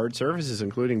other hard surfaces,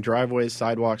 including driveways,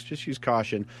 sidewalks. Just use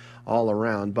caution all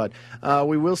around. But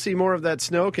we will see more of that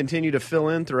snow continue to fill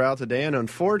in throughout the day, and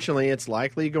unfortunately, it's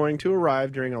likely going to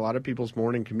arrive during a lot of people's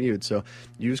morning commute. So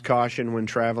use caution when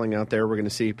traveling out there. We're going to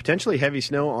see potentially heavy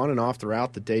snow on and off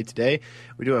throughout the day today.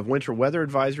 We do have winter weather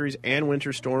advisories and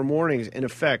winter storm warnings in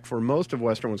effect for most of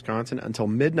western Wisconsin until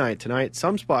midnight tonight.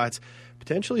 Some spots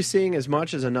potentially seeing as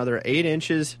much as another 8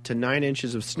 inches to 9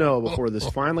 inches of snow before this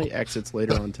finally exits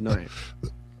later on tonight.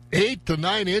 8 to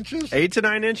 9 inches? 8 to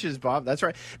 9 inches, Bob. That's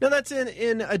right. Now, that's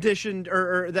in addition,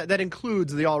 or that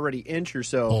includes the already inch or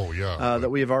so that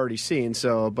we have already seen.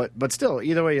 So, but still,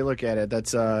 either way you look at it,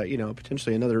 that's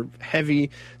potentially another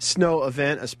heavy snow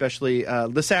event, especially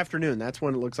this afternoon. That's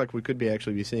when it looks like we could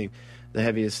actually be seeing the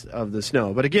heaviest of the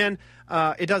snow. But again,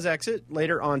 it does exit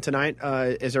later on tonight,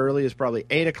 as early as probably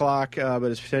 8 o'clock, but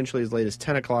as potentially as late as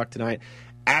 10 o'clock tonight.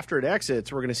 After it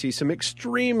exits, we're going to see some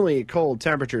extremely cold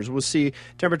temperatures. We'll see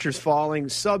temperatures falling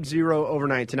sub-zero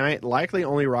overnight tonight, likely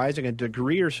only rising a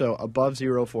degree or so above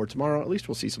zero for tomorrow. At least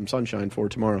we'll see some sunshine for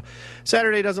tomorrow.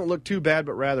 Saturday doesn't look too bad,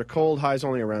 but rather cold. Highs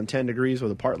only around 10 degrees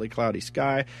with a partly cloudy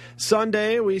sky.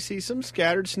 Sunday, we see some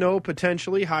scattered snow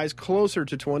potentially. Highs closer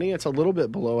to 20. It's a little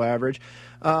bit below average.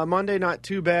 Monday, not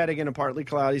too bad. Again, a partly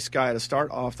cloudy sky to start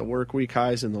off the work week.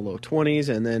 Highs in the low 20s.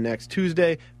 And then next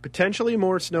Tuesday, potentially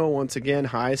more snow once again.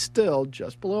 Highs still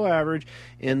just below average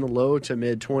in the low to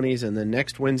mid 20s. And then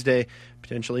next Wednesday,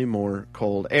 potentially more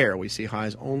cold air. We see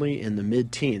highs only in the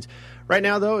mid-teens. Right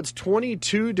now, though, it's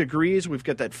 22 degrees. We've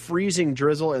got that freezing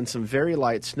drizzle and some very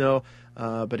light snow.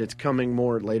 But it's coming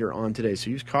more later on today. So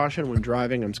use caution when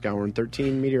driving. I'm Scouring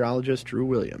 13 meteorologist Drew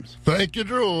Williams. Thank you,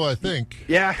 Drew, I think.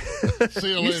 Yeah. See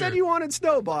you You later. said you wanted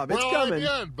snow, Bob. It's coming.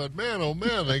 I did, but man, oh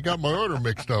man, they got my order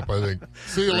mixed up, I think.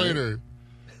 See you later.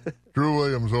 Drew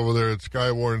Williams over there at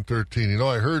Skywarn 13. You know,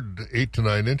 I heard 8 to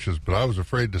 9 inches, but I was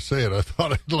afraid to say it. I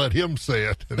thought I'd let him say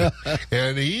it.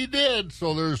 And he did.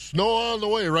 So there's snow on the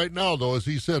way right now, though. As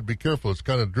he said, be careful. It's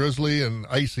kind of drizzly and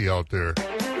icy out there.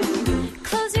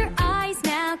 Close your eyes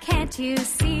now, can't you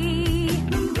see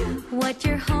what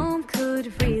your home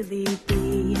could really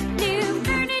be? New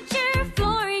furniture,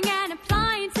 flooring, and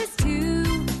appliances too.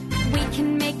 We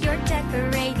can make your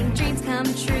decorating dreams come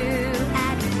true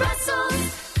at Russell's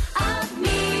of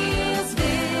Neilsville.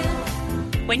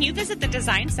 When you visit the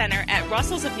Design Center at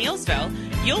Russell's of Neilsville,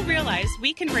 you'll realize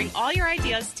we can bring all your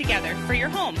ideas together for your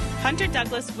home. Hunter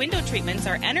Douglas window treatments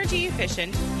are energy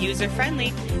efficient,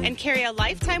 user-friendly, and carry a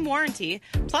lifetime warranty,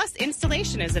 plus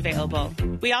installation is available.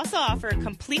 We also offer a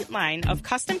complete line of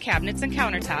custom cabinets and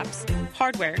countertops,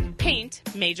 hardware, paint,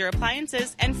 major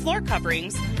appliances, and floor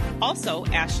coverings, also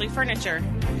Ashley Furniture.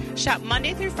 Shop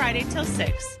Monday through Friday till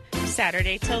 6,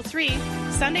 Saturday till 3,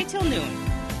 Sunday till noon.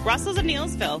 Russell's of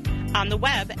Neilsville, on the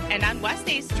web and on West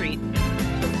 8th Street.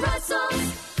 Russell's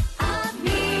of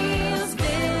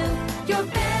Neilsville, your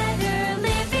better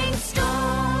living store.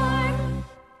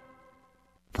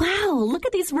 Wow, look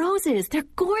at these roses. They're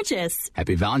gorgeous.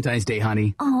 Happy Valentine's Day,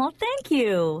 honey. Oh, thank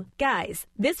you. Guys,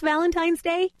 this Valentine's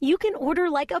Day, you can order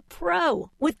like a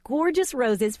pro with gorgeous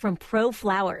roses from Pro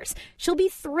Flowers. She'll be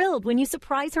thrilled when you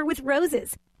surprise her with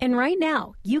roses. And right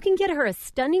now, you can get her a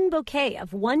stunning bouquet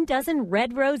of 1 dozen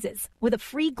red roses with a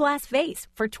free glass vase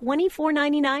for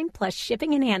 $24.99 plus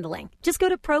shipping and handling. Just go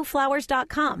to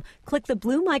proflowers.com, click the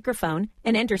blue microphone,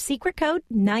 and enter secret code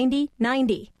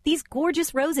 9090. These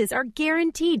gorgeous roses are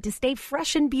guaranteed to stay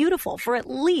fresh and beautiful for at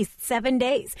least 7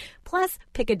 days. Plus,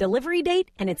 pick a delivery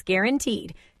date and it's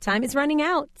guaranteed. Time is running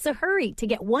out, so hurry to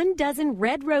get 1 dozen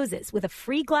red roses with a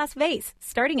free glass vase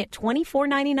starting at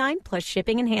 $24.99 plus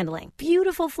shipping and handling.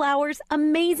 Beautiful flowers,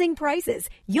 amazing prices.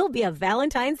 You'll be a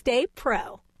Valentine's Day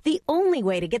pro. The only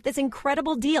way to get this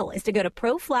incredible deal is to go to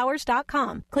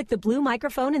proflowers.com, click the blue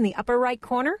microphone in the upper right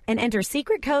corner, and enter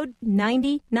secret code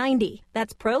 9090.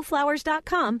 That's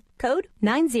proflowers.com, code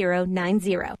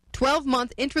 9090.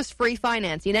 12-month interest-free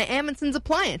financing at Amundsen's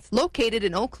Appliance, located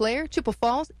in Eau Claire, Chippewa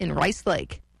Falls, and Rice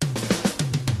Lake.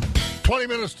 20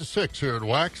 minutes to 6 here at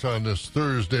Wax on this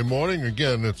Thursday morning.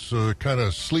 Again, it's kind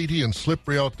of sleety and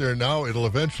slippery out there now. It'll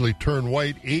eventually turn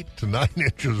white. 8 to 9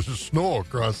 inches of snow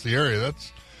across the area.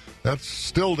 That's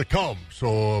still to come,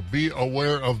 so be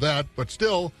aware of that. But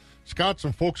still, Scott,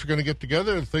 some folks are going to get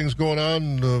together and things going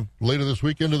on later this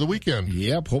week into the weekend.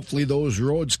 Yep, hopefully those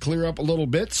roads clear up a little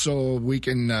bit so we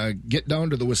can get down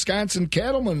to the Wisconsin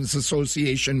Cattlemen's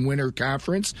Association Winter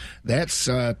Conference. That's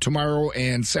tomorrow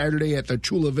and Saturday at the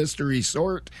Chula Vista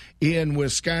Resort in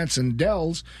Wisconsin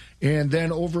Dells. And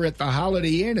then over at the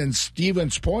Holiday Inn in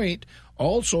Stevens Point,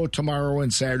 also tomorrow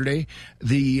and Saturday,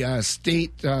 the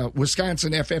state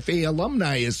Wisconsin FFA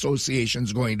Alumni Association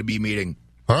is going to be meeting.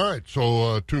 All right,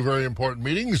 so two very important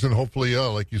meetings, and hopefully,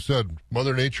 like you said,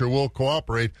 Mother Nature will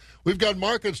cooperate. We've got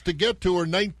markets to get to. We're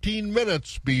 19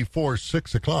 minutes before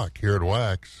 6 o'clock here at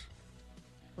Wax.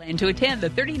 Plan to attend the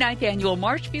 39th Annual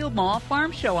Marshfield Mall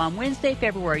Farm Show on Wednesday,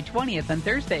 February 20th and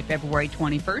Thursday, February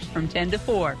 21st from 10 to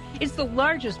 4. It's the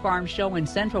largest farm show in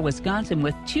central Wisconsin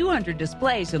with 200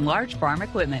 displays and large farm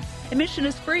equipment. Admission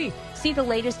is free. See the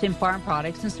latest in farm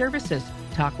products and services.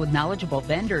 Talk with knowledgeable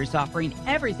vendors offering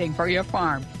everything for your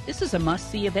farm. This is a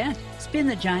must-see event. Spin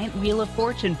the giant Wheel of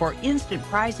Fortune for instant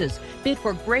prizes. Bid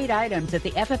for great items at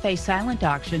the FFA Silent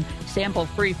Auction. Sample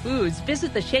free foods.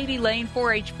 Visit the Shady Lane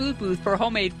 4-H food booth for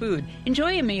homemade food.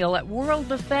 Enjoy a meal at World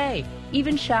Buffet.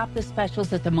 Even shop the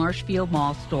specials at the Marshfield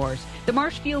Mall stores. The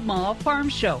Marshfield Mall Farm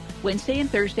Show, Wednesday and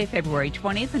Thursday, February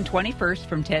 20th and 21st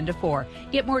from 10 to 4.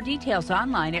 Get more details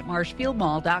online at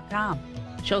marshfieldmall.com.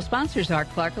 Show sponsors are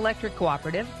Clark Electric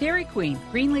Cooperative, Dairy Queen,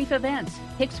 Greenleaf Events,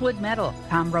 Hickswood Metal,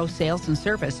 Combro Sales and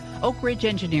Service, Oak Ridge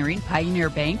Engineering, Pioneer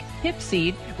Bank, Pip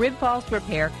Seed, Rib Falls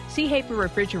Repair, Seahafer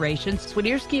Refrigeration,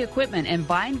 Swiderski Equipment, and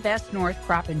Vine Vest North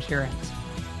Crop Insurance.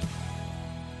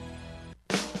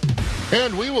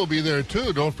 And we will be there,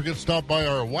 too. Don't forget to stop by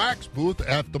our Wax booth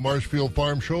at the Marshfield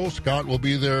Farm Show. Scott will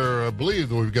be there, I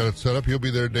believe, we've got it set up. He'll be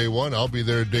there day one. I'll be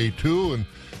there day two, and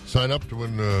sign up to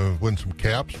win some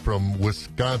caps from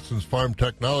Wisconsin's Farm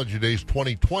Technology Days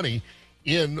 2020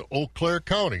 in Eau Claire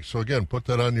County. So, again, put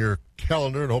that on your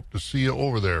calendar and hope to see you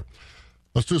over there.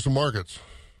 Let's do some markets.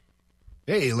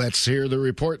 Hey, let's hear the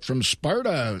report from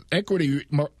Sparta Equity,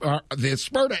 the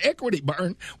Sparta Equity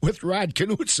Barn with Rod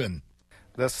Knutson.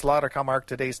 The slaughter cow mark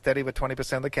today steady with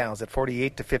 20% of the cows at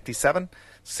 48 to 57,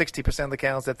 60% of the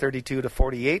cows at 32 to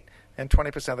 48, and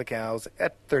 20% of the cows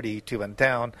at 32 and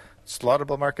down.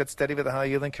 Slaughterable market steady with the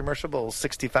high-yielding commercial bulls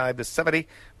 65 to 70,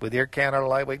 with your Canada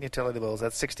lightweight and utility bulls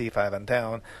at 65 and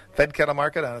down. Fed cattle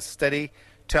market on a steady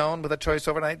tone with a choice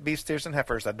overnight beef steers and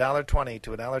heifers $1.20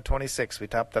 to $1.26. We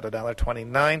topped at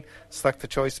 $1.29. Select the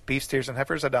choice beef steers and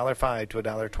heifers $1.05 to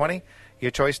 $1.20.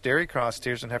 Your choice dairy cross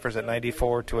steers and heifers at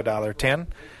 $94 to $1.10.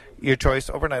 Your choice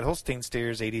overnight Holstein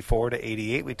steers 84 to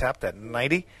 88. We topped at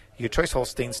 90. Your choice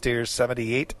Holstein steers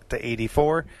 78 to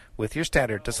 84, with your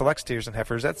standard to select steers and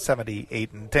heifers at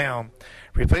 78 and down.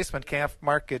 Replacement calf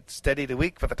market steady to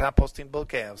weak for the top Holstein bull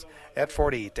calves at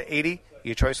 40 to 80.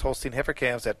 Your choice Holstein heifer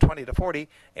calves at 20 to 40,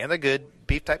 and the good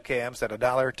beef type calves at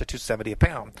 $1 to $2.70 a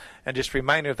pound. And just a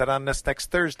reminder that on this next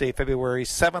Thursday, February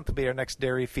 7th, will be our next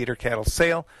dairy feeder cattle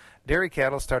sale. Dairy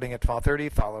cattle starting at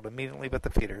 12:30, followed immediately with the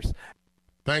feeders.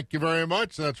 Thank you very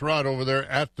much. That's Rod over there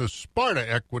at the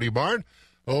Sparta Equity Barn.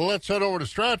 Let's head over to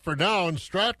Stratford now. In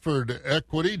Stratford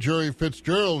Equity, Jerry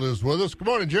Fitzgerald is with us. Good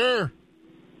morning, Jerry.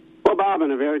 Well, Bob,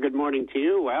 and a very good morning to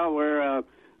you. Well, we're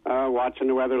watching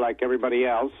the weather like everybody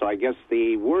else, so I guess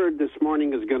the word this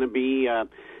morning is going to be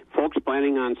folks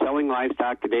planning on selling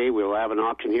livestock today. We'll have an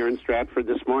auction here in Stratford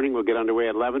this morning. We'll get underway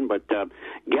at 11, but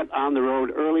get on the road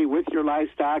early with your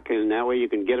livestock, and that way you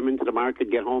can get them into the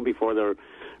market, get home before the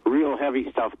real heavy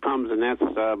stuff comes, and that's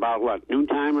about, what,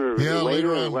 noontime or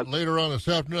later? Later on this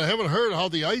afternoon. I haven't heard how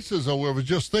the ice is. I was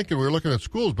just thinking, we were looking at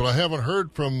schools, but I haven't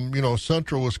heard from,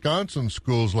 central Wisconsin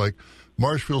schools like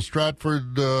Marshfield,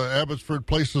 Stratford, Abbotsford,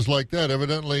 places like that.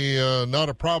 Evidently not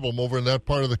a problem over in that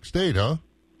part of the state, huh?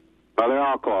 Well, they're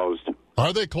all closed.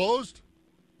 Are they closed?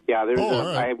 Yeah, there's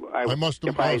right. I must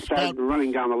have. If I start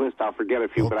running down the list, I'll forget a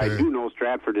few, but I do know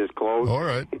Stratford is closed. All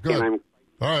right, good. And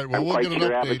all right, well, we'll quite get an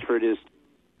sure update. Abbotsford is.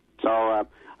 So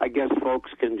I guess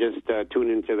folks can just tune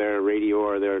into their radio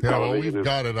or their television. Yeah, well, we've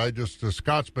got it.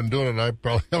 Scott's been doing it. I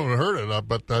probably haven't heard it,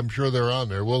 but I'm sure they're on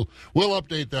there. We'll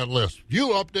update that list. You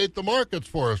update the markets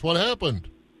for us. What happened?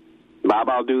 Bob,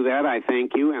 I'll do that. I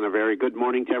thank you, and a very good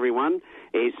morning to everyone.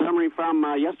 A summary from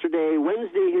yesterday,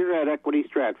 Wednesday, here at Equity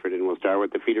Stratford, and we'll start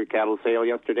with the feeder cattle sale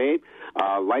yesterday.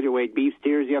 Lighter weight beef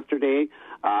steers yesterday,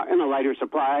 in a lighter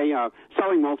supply,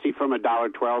 selling mostly from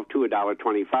 $1.12 to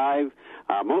 $1.25.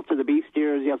 Most of the beef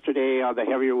steers yesterday, the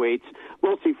heavier weights,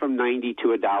 mostly from $90 to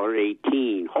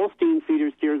 $1.18. Holstein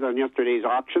feeder steers on yesterday's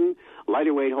auction,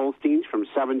 lighter weight Holsteins from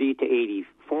 $70 to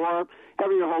 $84.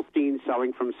 Heavier Holsteins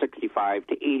selling from $65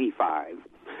 to $85.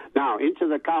 Now, into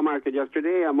the cow market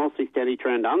yesterday, a mostly steady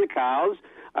trend on the cows.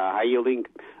 High-yielding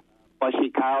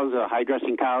fleshy cows, high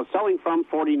dressing cows, selling from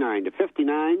 49 to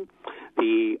 59.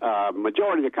 The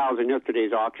majority of the cows in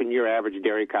yesterday's auction, your average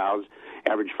dairy cows,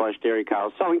 average flesh dairy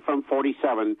cows, selling from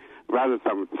 47, rather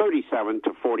from 37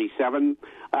 to 47.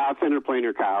 Thinner,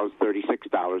 plainer cows,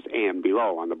 $36 and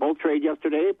below. On the bull trade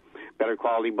yesterday, better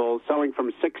quality bulls selling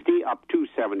from 60 up to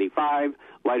 75,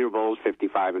 lighter bulls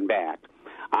 55 and back.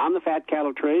 On the fat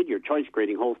cattle trade, your choice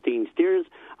grading Holstein steers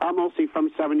are mostly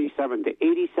from 77 to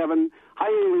 87,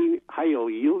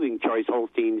 high-yielding choice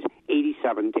Holsteins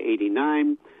 87 to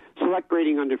 89, select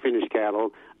grading underfinished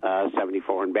cattle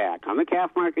 74 and back. On the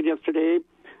calf market yesterday,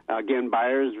 again,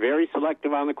 buyers very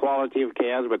selective on the quality of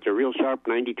calves, but they're real sharp,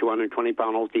 90 to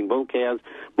 120-pound Holstein bull calves,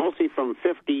 mostly from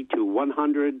 50 to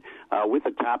 100, with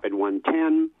a top at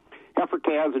 110. Heifer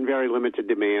calves in very limited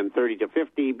demand, 30 to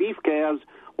 50. Beef calves,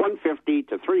 150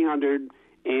 to 300,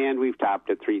 and we've topped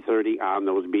at 330 on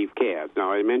those beef calves.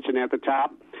 Now, I mentioned at the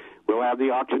top, we'll have the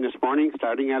auction this morning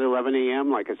starting at 11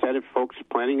 a.m. Like I said, if folks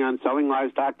planning on selling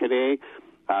livestock today,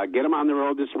 get them on the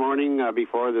road this morning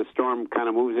before the storm kind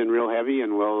of moves in real heavy,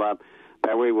 and we'll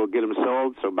that way we'll get them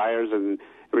sold so buyers and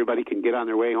everybody can get on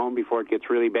their way home before it gets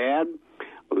really bad.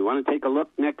 We want to take a look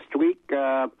next week.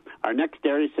 Our next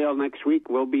dairy sale next week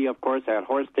will be, of course, at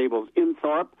Horse Stables in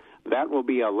Thorpe. That will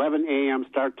be 11 a.m.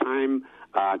 start time,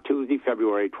 Tuesday,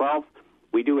 February 12th.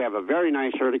 We do have a very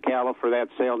nice herd of cattle for that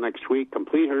sale next week,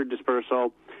 complete herd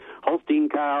dispersal. Holstein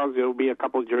cows, there will be a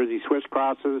couple Jersey Swiss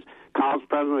crosses. Cows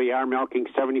presently are milking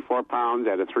 74 pounds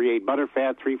at a 3.8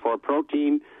 butterfat, 3.4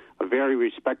 protein, a very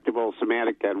respectable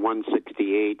somatic at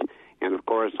 168. And, of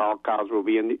course, all cows will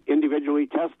be individually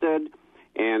tested.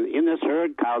 And in this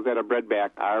herd, cows that are bred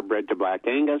back are bred to Black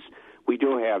Angus. We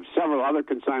do have several other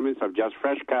consignments of just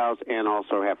fresh cows and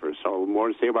also heifers. So more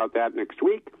to say about that next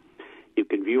week. You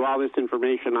can view all this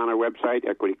information on our website,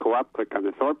 Equity Co-op. Click on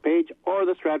the Thorpe page or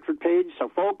the Stratford page. So,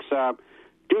 folks,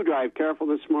 do drive careful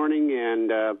this morning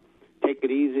and take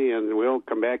it easy, and we'll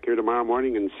come back here tomorrow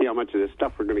morning and see how much of this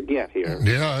stuff we're going to get here.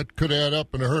 Yeah, it could add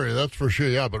up in a hurry, that's for sure.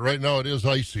 Yeah, but right now it is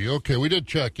icy. Okay, we did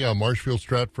check. Yeah, Marshfield,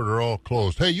 Stratford are all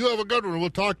closed. Hey, you have a good one. We'll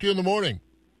talk to you in the morning.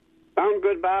 Sound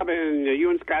good, Bob, and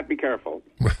you and Scott be careful.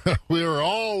 We are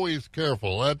always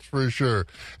careful, that's for sure.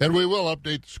 And we will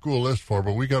update the school list for,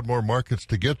 but we got more markets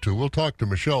to get to. We'll talk to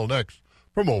Michelle next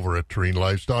from over at Terrene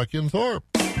Livestock in Thorpe.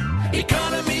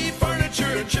 Economy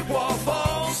Furniture in Chippewa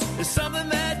Falls is something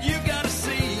that you got to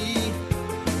see.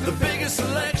 The biggest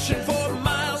selection for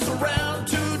miles around,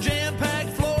 2 jam-packed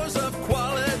floors of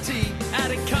quality.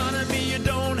 At Economy, you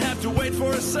don't have to wait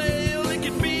for a sale. It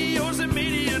can be yours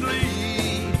immediately.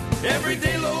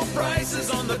 Everyday low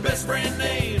prices on the best brand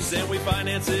names, and we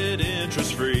finance it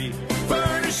interest-free.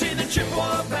 Furnishing the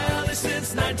Chippewa Valley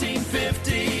since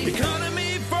 1950.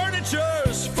 Economy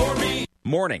Furniture's for me.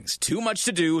 Mornings, too much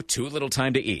to do, too little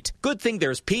time to eat. Good thing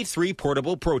there's P3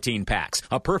 Portable Protein Packs,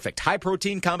 a perfect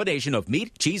high-protein combination of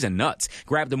meat, cheese, and nuts.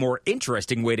 Grab the more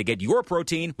interesting way to get your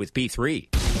protein with P3.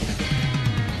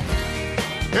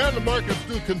 And the markets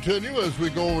do continue as we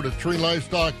go over to Terrene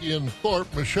Livestock in Thorpe.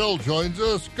 Michelle joins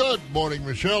us. Good morning,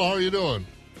 Michelle. How are you doing?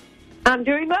 I'm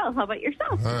doing well. How about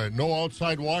yourself? All right. No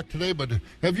outside walk today, but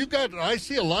have you got, I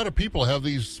see a lot of people have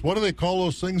these, what do they call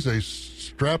those things? They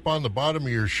strap on the bottom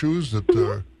of your shoes that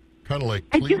are kind of like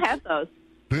cleats. I do have those.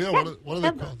 Yeah, what do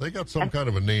they call? They got some kind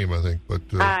of a name, I think. But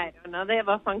I don't know. They have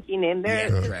a funky name. They're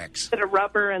Yak Tracks. Bit of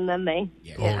rubber, and then they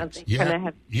kind of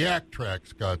have Yak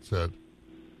Tracks. Scott said.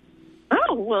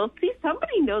 Oh well, see,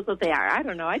 somebody knows what they are. I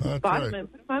don't know. I just bought them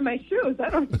and put them on my shoes. I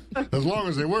don't. As long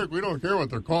as they work, we don't care what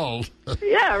they're called.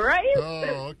 Yeah, right.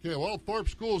 Oh, okay. Well, Thorpe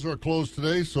schools are closed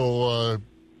today, so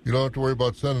you don't have to worry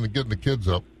about getting the kids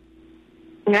up.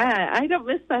 Yeah, I don't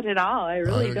miss that at all. I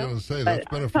really don't. I was going to say that's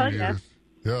been a few years.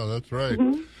 Yeah, that's right.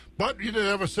 Mm-hmm. But you did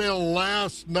have a sale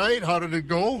last night. How did it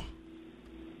go?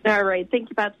 All right.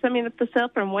 Thank you, Bob. Summing up the sale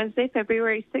from Wednesday,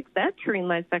 February 6th at Terrene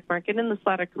Livestock Market. In the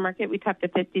slaughter market, we topped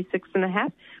at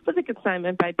 56.5 with a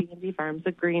consignment by B&D Farms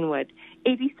of Greenwood.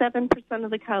 87%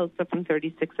 of the cows sold from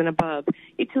 36 and above.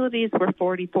 Utilities were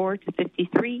 44 to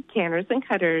 53. Canners and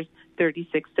cutters,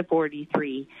 36 to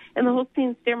 43. In the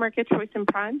Holstein steer market, choice and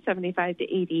prime, 75 to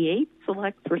 88.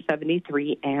 Selects were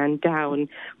 73 and down.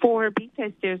 For beef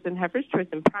type steers and heifers, choice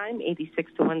and prime,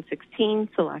 86 to 116.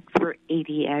 Selects were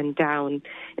 80 and down.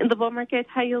 In the bull market,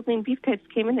 high-yielding beef types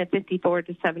came in at 54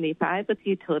 to 75, with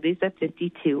utilities at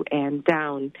 52 and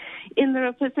down. In the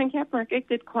replacement calf market,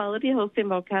 good quality Holstein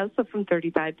bull cows sold from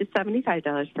 $35 to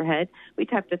 $75 per head. We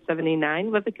topped at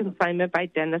 79 with a consignment by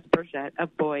Dennis Burchett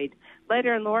of Boyd.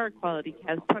 Lighter and lower quality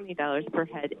cows, $20 per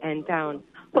head and down.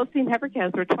 Holstein heifer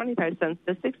cows were 25 cents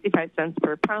to 65 cents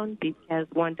per pound. Beef cows,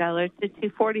 $1 to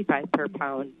 $2.45 per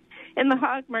pound. In the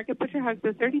hog market, butcher hogs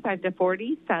are 35 to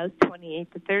 40, sows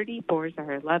 28 to 30, boars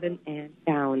are 11 and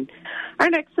down. Our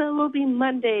next sale will be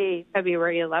Monday,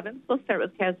 February 11th. We'll start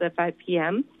with cows at 5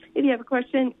 p.m. If you have a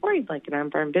question or you'd like an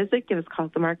on-farm visit, give us a call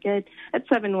at the market at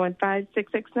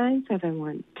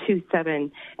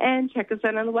 715-669-7127. And check us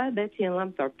out on the web at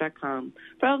tnlumthorpe.com.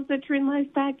 For all of the Turin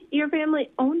Livestock, your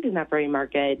family-owned and operating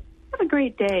market. Have a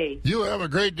great day. You have a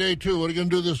great day, too. What are you going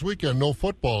to do this weekend? No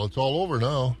football. It's all over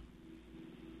now.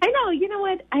 I know. You know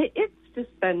what? It's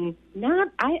just been not...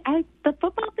 the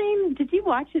football thing, did you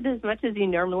watch it as much as you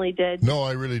normally did? No,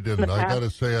 I really didn't. I got to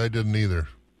say I didn't either.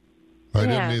 I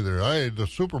didn't either. The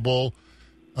Super Bowl,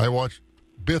 I watched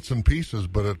bits and pieces,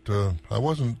 but I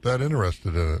wasn't that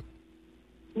interested in it.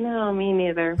 No, me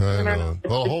neither. I know.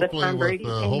 Well,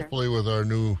 hopefully with our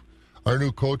new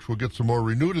coach, we'll get some more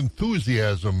renewed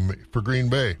enthusiasm for Green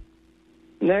Bay.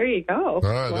 There you go. All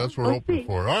right, that's what we're hoping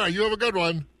for. All right, you have a good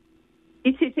one.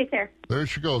 You too. Take care. There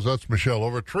she goes. That's Michelle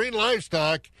over at Turin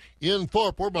Livestock in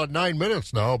Thorpe. We're about 9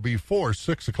 minutes now before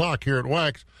 6 o'clock here at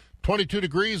Wax. 22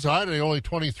 degrees, high today, only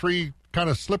 23. Kind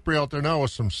of slippery out there now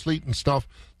with some sleet and stuff.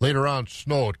 Later on,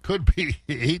 snow. It could be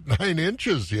 8-9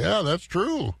 inches. Yeah, that's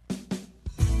true.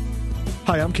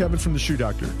 Hi, I'm Kevin from the Shoe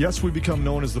Doctor. Yes, we become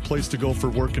known as the place to go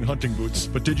for work and hunting boots,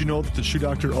 but did you know that the Shoe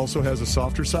Doctor also has a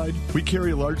softer side? We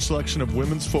carry a large selection of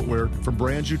women's footwear from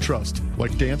brands you trust, like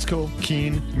Dansko,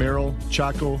 Keen, Merrill,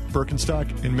 Chaco,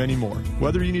 Birkenstock, and many more.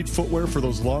 Whether you need footwear for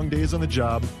those long days on the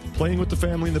job, playing with the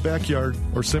family in the backyard,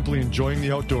 or simply enjoying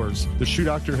the outdoors, the Shoe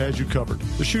Doctor has you covered.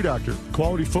 The Shoe Doctor,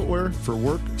 quality footwear for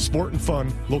work, sport, and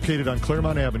fun, located on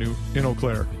Claremont Avenue in Eau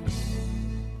Claire.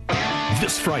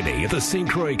 This Friday at the St.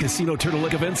 Croix Casino Turtle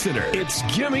Lake Event Center, it's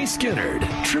Gimme Skinnerd,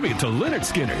 tribute to Leonard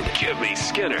Skinnerd. Gimme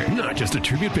Skinnerd, not just a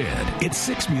tribute band. It's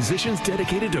 6 musicians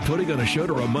dedicated to putting on a show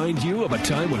to remind you of a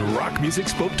time when rock music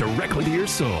spoke directly to your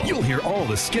soul. You'll hear all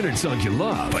the Skinnerd songs you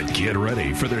love, but get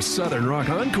ready for their Southern Rock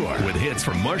Encore with hits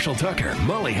from Marshall Tucker,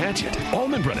 Molly Hatchet,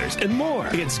 Allman Brothers, and more.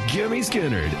 It's Gimme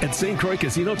Skinnerd at St. Croix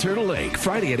Casino Turtle Lake,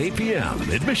 Friday at 8 p.m.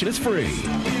 Admission is free.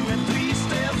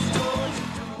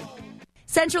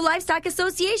 Central Livestock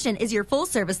Association is your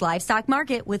full-service livestock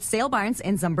market with sale barns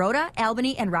in Zumbrota,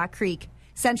 Albany, and Rock Creek.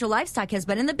 Central Livestock has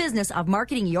been in the business of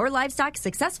marketing your livestock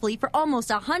successfully for almost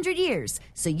 100 years,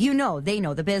 so you know they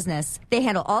know the business. They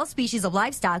handle all species of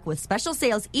livestock with special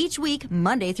sales each week,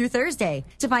 Monday through Thursday.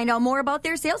 To find out more about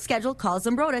their sales schedule, call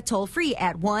Zumbrota toll-free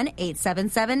at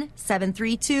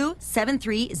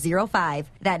 1-877-732-7305.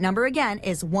 That number again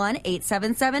is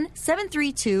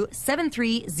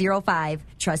 1-877-732-7305.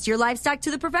 Trust your livestock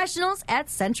to the professionals at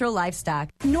Central Livestock.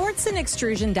 Nordson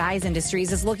Extrusion Dyes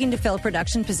Industries is looking to fill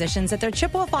production positions at their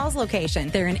Chippewa Falls location.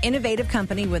 They're an innovative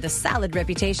company with a solid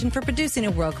reputation for producing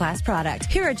a world-class product.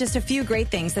 Here are just a few great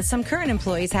things that some current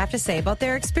employees have to say about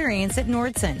their experience at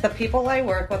Nordson. The people I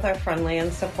work with are friendly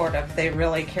and supportive. They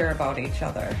really care about each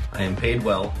other. I am paid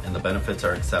well, and the benefits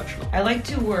are exceptional. I like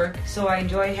to work, so I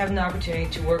enjoy having the opportunity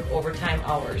to work overtime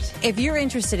hours. If you're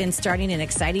interested in starting an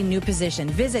exciting new position,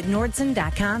 visit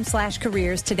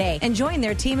nordson.com/careers today and join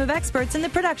their team of experts in the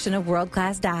production of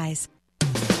world-class dyes.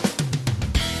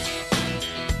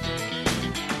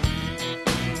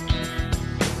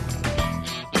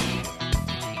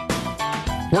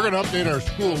 We're going to update our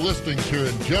school listings here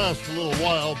in just a little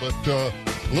while, but a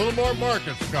little more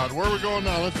market, Scott. Where are we going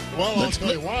now? I'll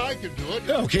tell you why I can do it.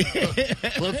 Okay.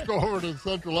 Let's go over to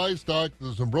Central Livestock,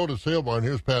 the Zumbrota Sale Barn.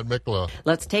 Here's Pat Mikla.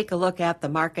 Let's take a look at the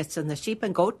markets in the sheep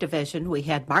and goat division. We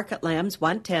had market lambs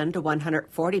 110 to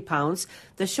 140 pounds.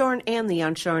 The shorn and the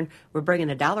unshorn were bringing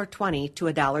 $1.20 to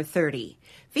 $1.30.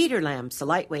 Feeder lambs, the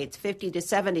lightweights 50 to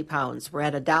 70 pounds, were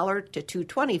at $1 to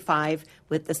 $2.25,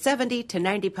 with the 70 to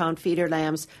 90 pound feeder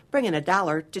lambs bringing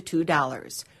 $1 to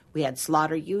 $2. We had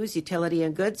slaughter ewes, utility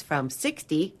and goods from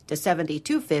 60 to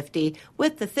 72.50,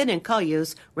 with the thin and cull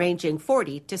ewes ranging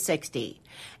 40 to 60.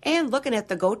 And looking at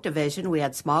the goat division, we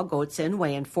had small goats in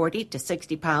weighing 40 to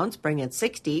 60 pounds, bringing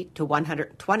 $60 to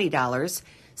 $120.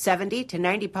 70 to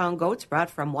 90 pound goats brought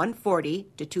from $140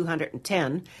 to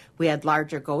 $210. We had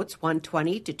larger goats,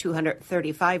 120 to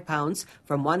 235 pounds,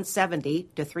 from $170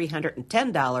 to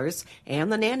 $310.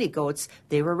 And the nanny goats,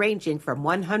 they were ranging from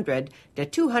 $100 to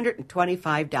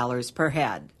 $225 per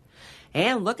head.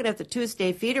 And looking at the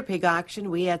Tuesday feeder pig auction,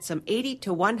 we had some 80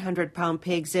 to 100 pound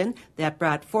pigs in that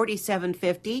brought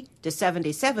 $47.50 to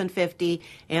 $77.50,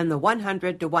 and the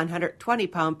 100 to 120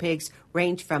 pound pigs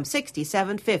range from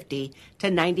 $67.50 to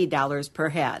 $90 per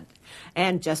head.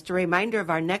 And just a reminder of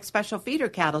our next special feeder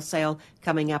cattle sale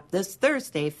coming up this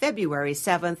Thursday, February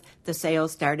 7th, the sale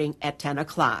starting at 10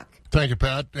 o'clock. Thank you,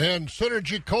 Pat. And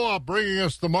Synergy Co-op bringing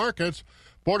us the markets.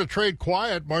 Board of Trade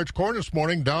quiet. March corn this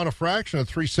morning down a fraction at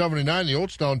 3.79. The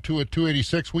oats down 2 at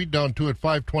 2.86. Wheat down 2 at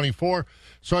 5.24.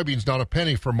 Soybeans down a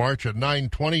penny for March at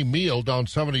 9.20. Meal down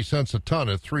 70 cents a ton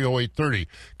at 308.30.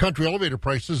 Country elevator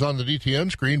prices on the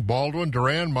DTN screen. Baldwin,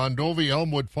 Durand, Mondovi,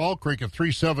 Elmwood, Fall Creek at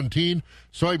 3.17.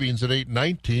 Soybeans at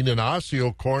 8.19. And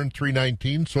Osseo corn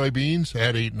 3.19. Soybeans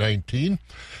at 8.19.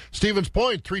 Stevens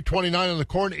Point 3.29 on the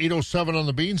corn, 8.07 on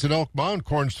the beans. At Elk Mound,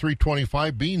 corn's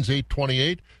 3.25. Beans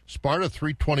 8.28. Sparta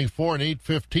 3.24 and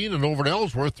 8.15, and over at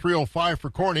Ellsworth 3.05 for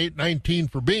corn, 8.19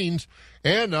 for beans.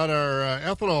 And on our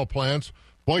ethanol plants,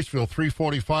 Boyceville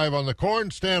 3.45 on the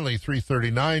corn, Stanley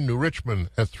 3.39, New Richmond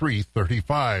at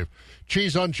 3.35.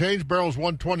 Cheese unchanged, barrels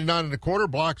 129 and a quarter,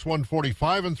 blocks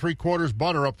 145 and 3/4,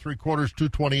 butter up 3/4,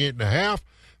 228 and a half.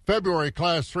 February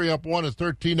class 3 up 1 at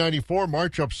 13.94,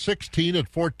 March up 16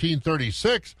 at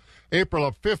 14.36. April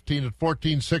up 15 at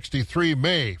 14.63.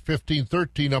 May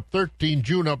 15.13 up 13.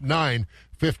 June up 9,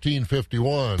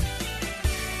 15.51.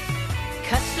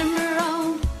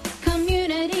 Customer-owned,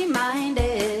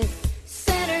 community-minded,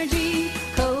 Synergy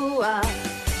Co-op.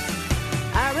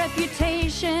 Our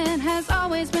reputation has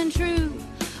always been true.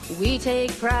 We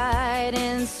take pride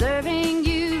in serving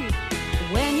you.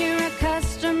 When you're a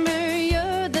customer,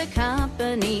 you're the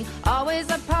company.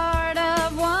 Always a part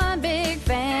of one big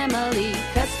family.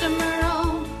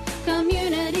 Customer-owned,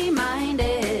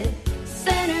 community-minded,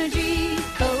 Synergy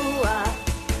Co-op.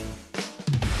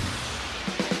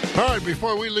 All right,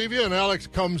 before we leave you, and Alex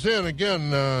comes in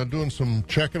again, doing some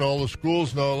checking all the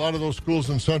schools. Now, a lot of those schools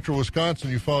in central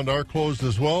Wisconsin you found are closed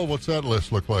as well. What's that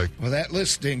list look like? Well, that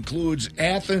list includes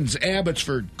Athens,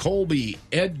 Abbotsford, Colby,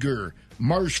 Edgar,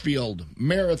 Marshfield,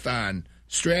 Marathon,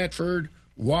 Stratford,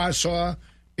 Wausau,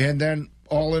 and then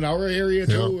all in our area,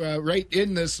 too, right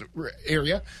in this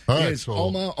area, is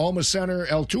Alma Center,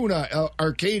 Altoona,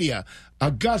 Arcadia,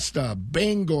 Augusta,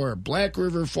 Bangor, Black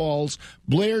River Falls,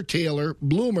 Blair Taylor,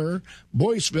 Bloomer,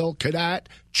 Boyceville, Cadott,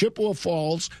 Chippewa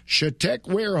Falls,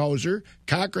 Chautauqua, Weyerhaeuser,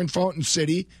 Cochrane, Fountain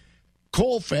City,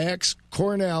 Colfax,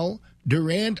 Cornell,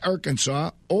 Durand,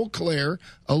 Arkansas, Eau Claire,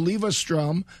 Oliva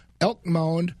Strum, Elk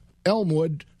Mound,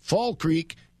 Elmwood, Fall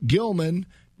Creek, Gilman,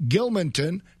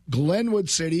 Gilmanton, Glenwood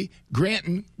City,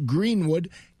 Granton, Greenwood,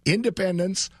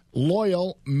 Independence,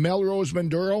 Loyal, Melrose,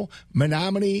 Mindoro,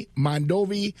 Menominee,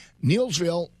 Mondovi,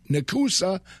 Neillsville,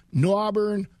 Nakusa, New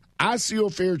Auburn, Osseo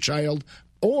Fairchild,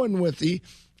 Owen-Withee,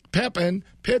 Pepin,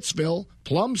 Pittsville,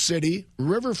 Plum City,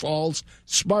 River Falls,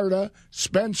 Sparta,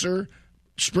 Spencer,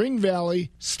 Spring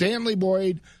Valley, Stanley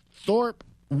Boyd, Thorpe,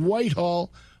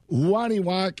 Whitehall,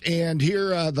 Waniwak, and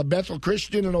here the Bethel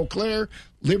Christian in Eau Claire,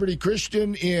 Liberty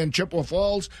Christian in Chippewa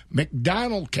Falls,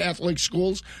 McDonald Catholic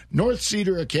Schools, North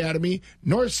Cedar Academy,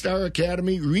 North Star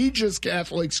Academy, Regis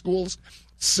Catholic Schools,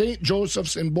 St.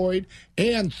 Joseph's in Boyd,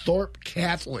 and Thorpe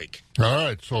Catholic. All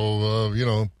right,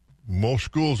 so, most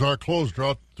schools are closed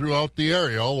throughout the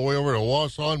area, all the way over to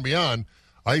Wausau and beyond.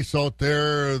 Ice out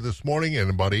there this morning and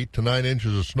about 8 to 9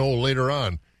 inches of snow later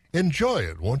on. Enjoy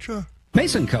it, won't you?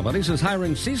 Mason Companies is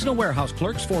hiring seasonal warehouse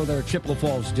clerks for their Chippewa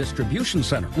Falls Distribution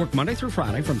Center. Work Monday through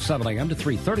Friday from 7 a.m. to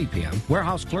 3:30 p.m.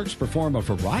 Warehouse clerks perform a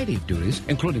variety of duties,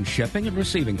 including shipping and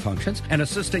receiving functions and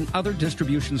assisting other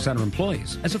distribution center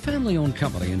employees. As a family-owned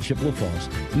company in Chippewa Falls,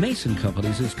 Mason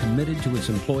Companies is committed to its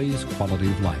employees' quality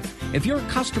of life. If you're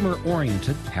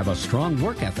customer-oriented, have a strong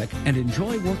work ethic, and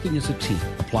enjoy working as a team,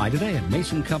 apply today at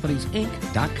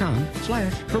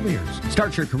MasonCompaniesInc.com/careers.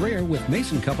 Start your career with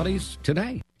Mason Companies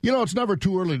today. It's never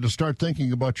too early to start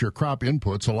thinking about your crop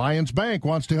inputs. Alliance Bank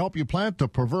wants to help you plant the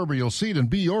proverbial seed and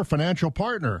be your financial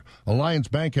partner. Alliance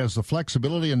Bank has the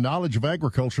flexibility and knowledge of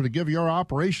agriculture to give your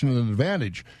operation an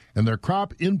advantage. And their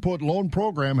crop input loan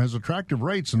program has attractive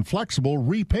rates and flexible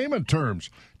repayment terms.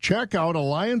 Check out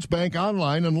Alliance Bank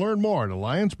online and learn more at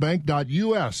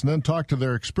alliancebank.us, and then talk to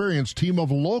their experienced team of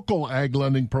local ag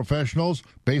lending professionals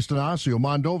based in Osseo,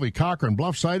 Mondovi, Cochrane,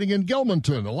 Bluff Siding, and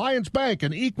Gilmanton. Alliance Bank,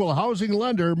 an equal housing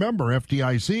lender, member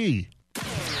FDIC.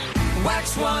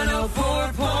 Wax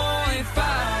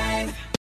 104.5.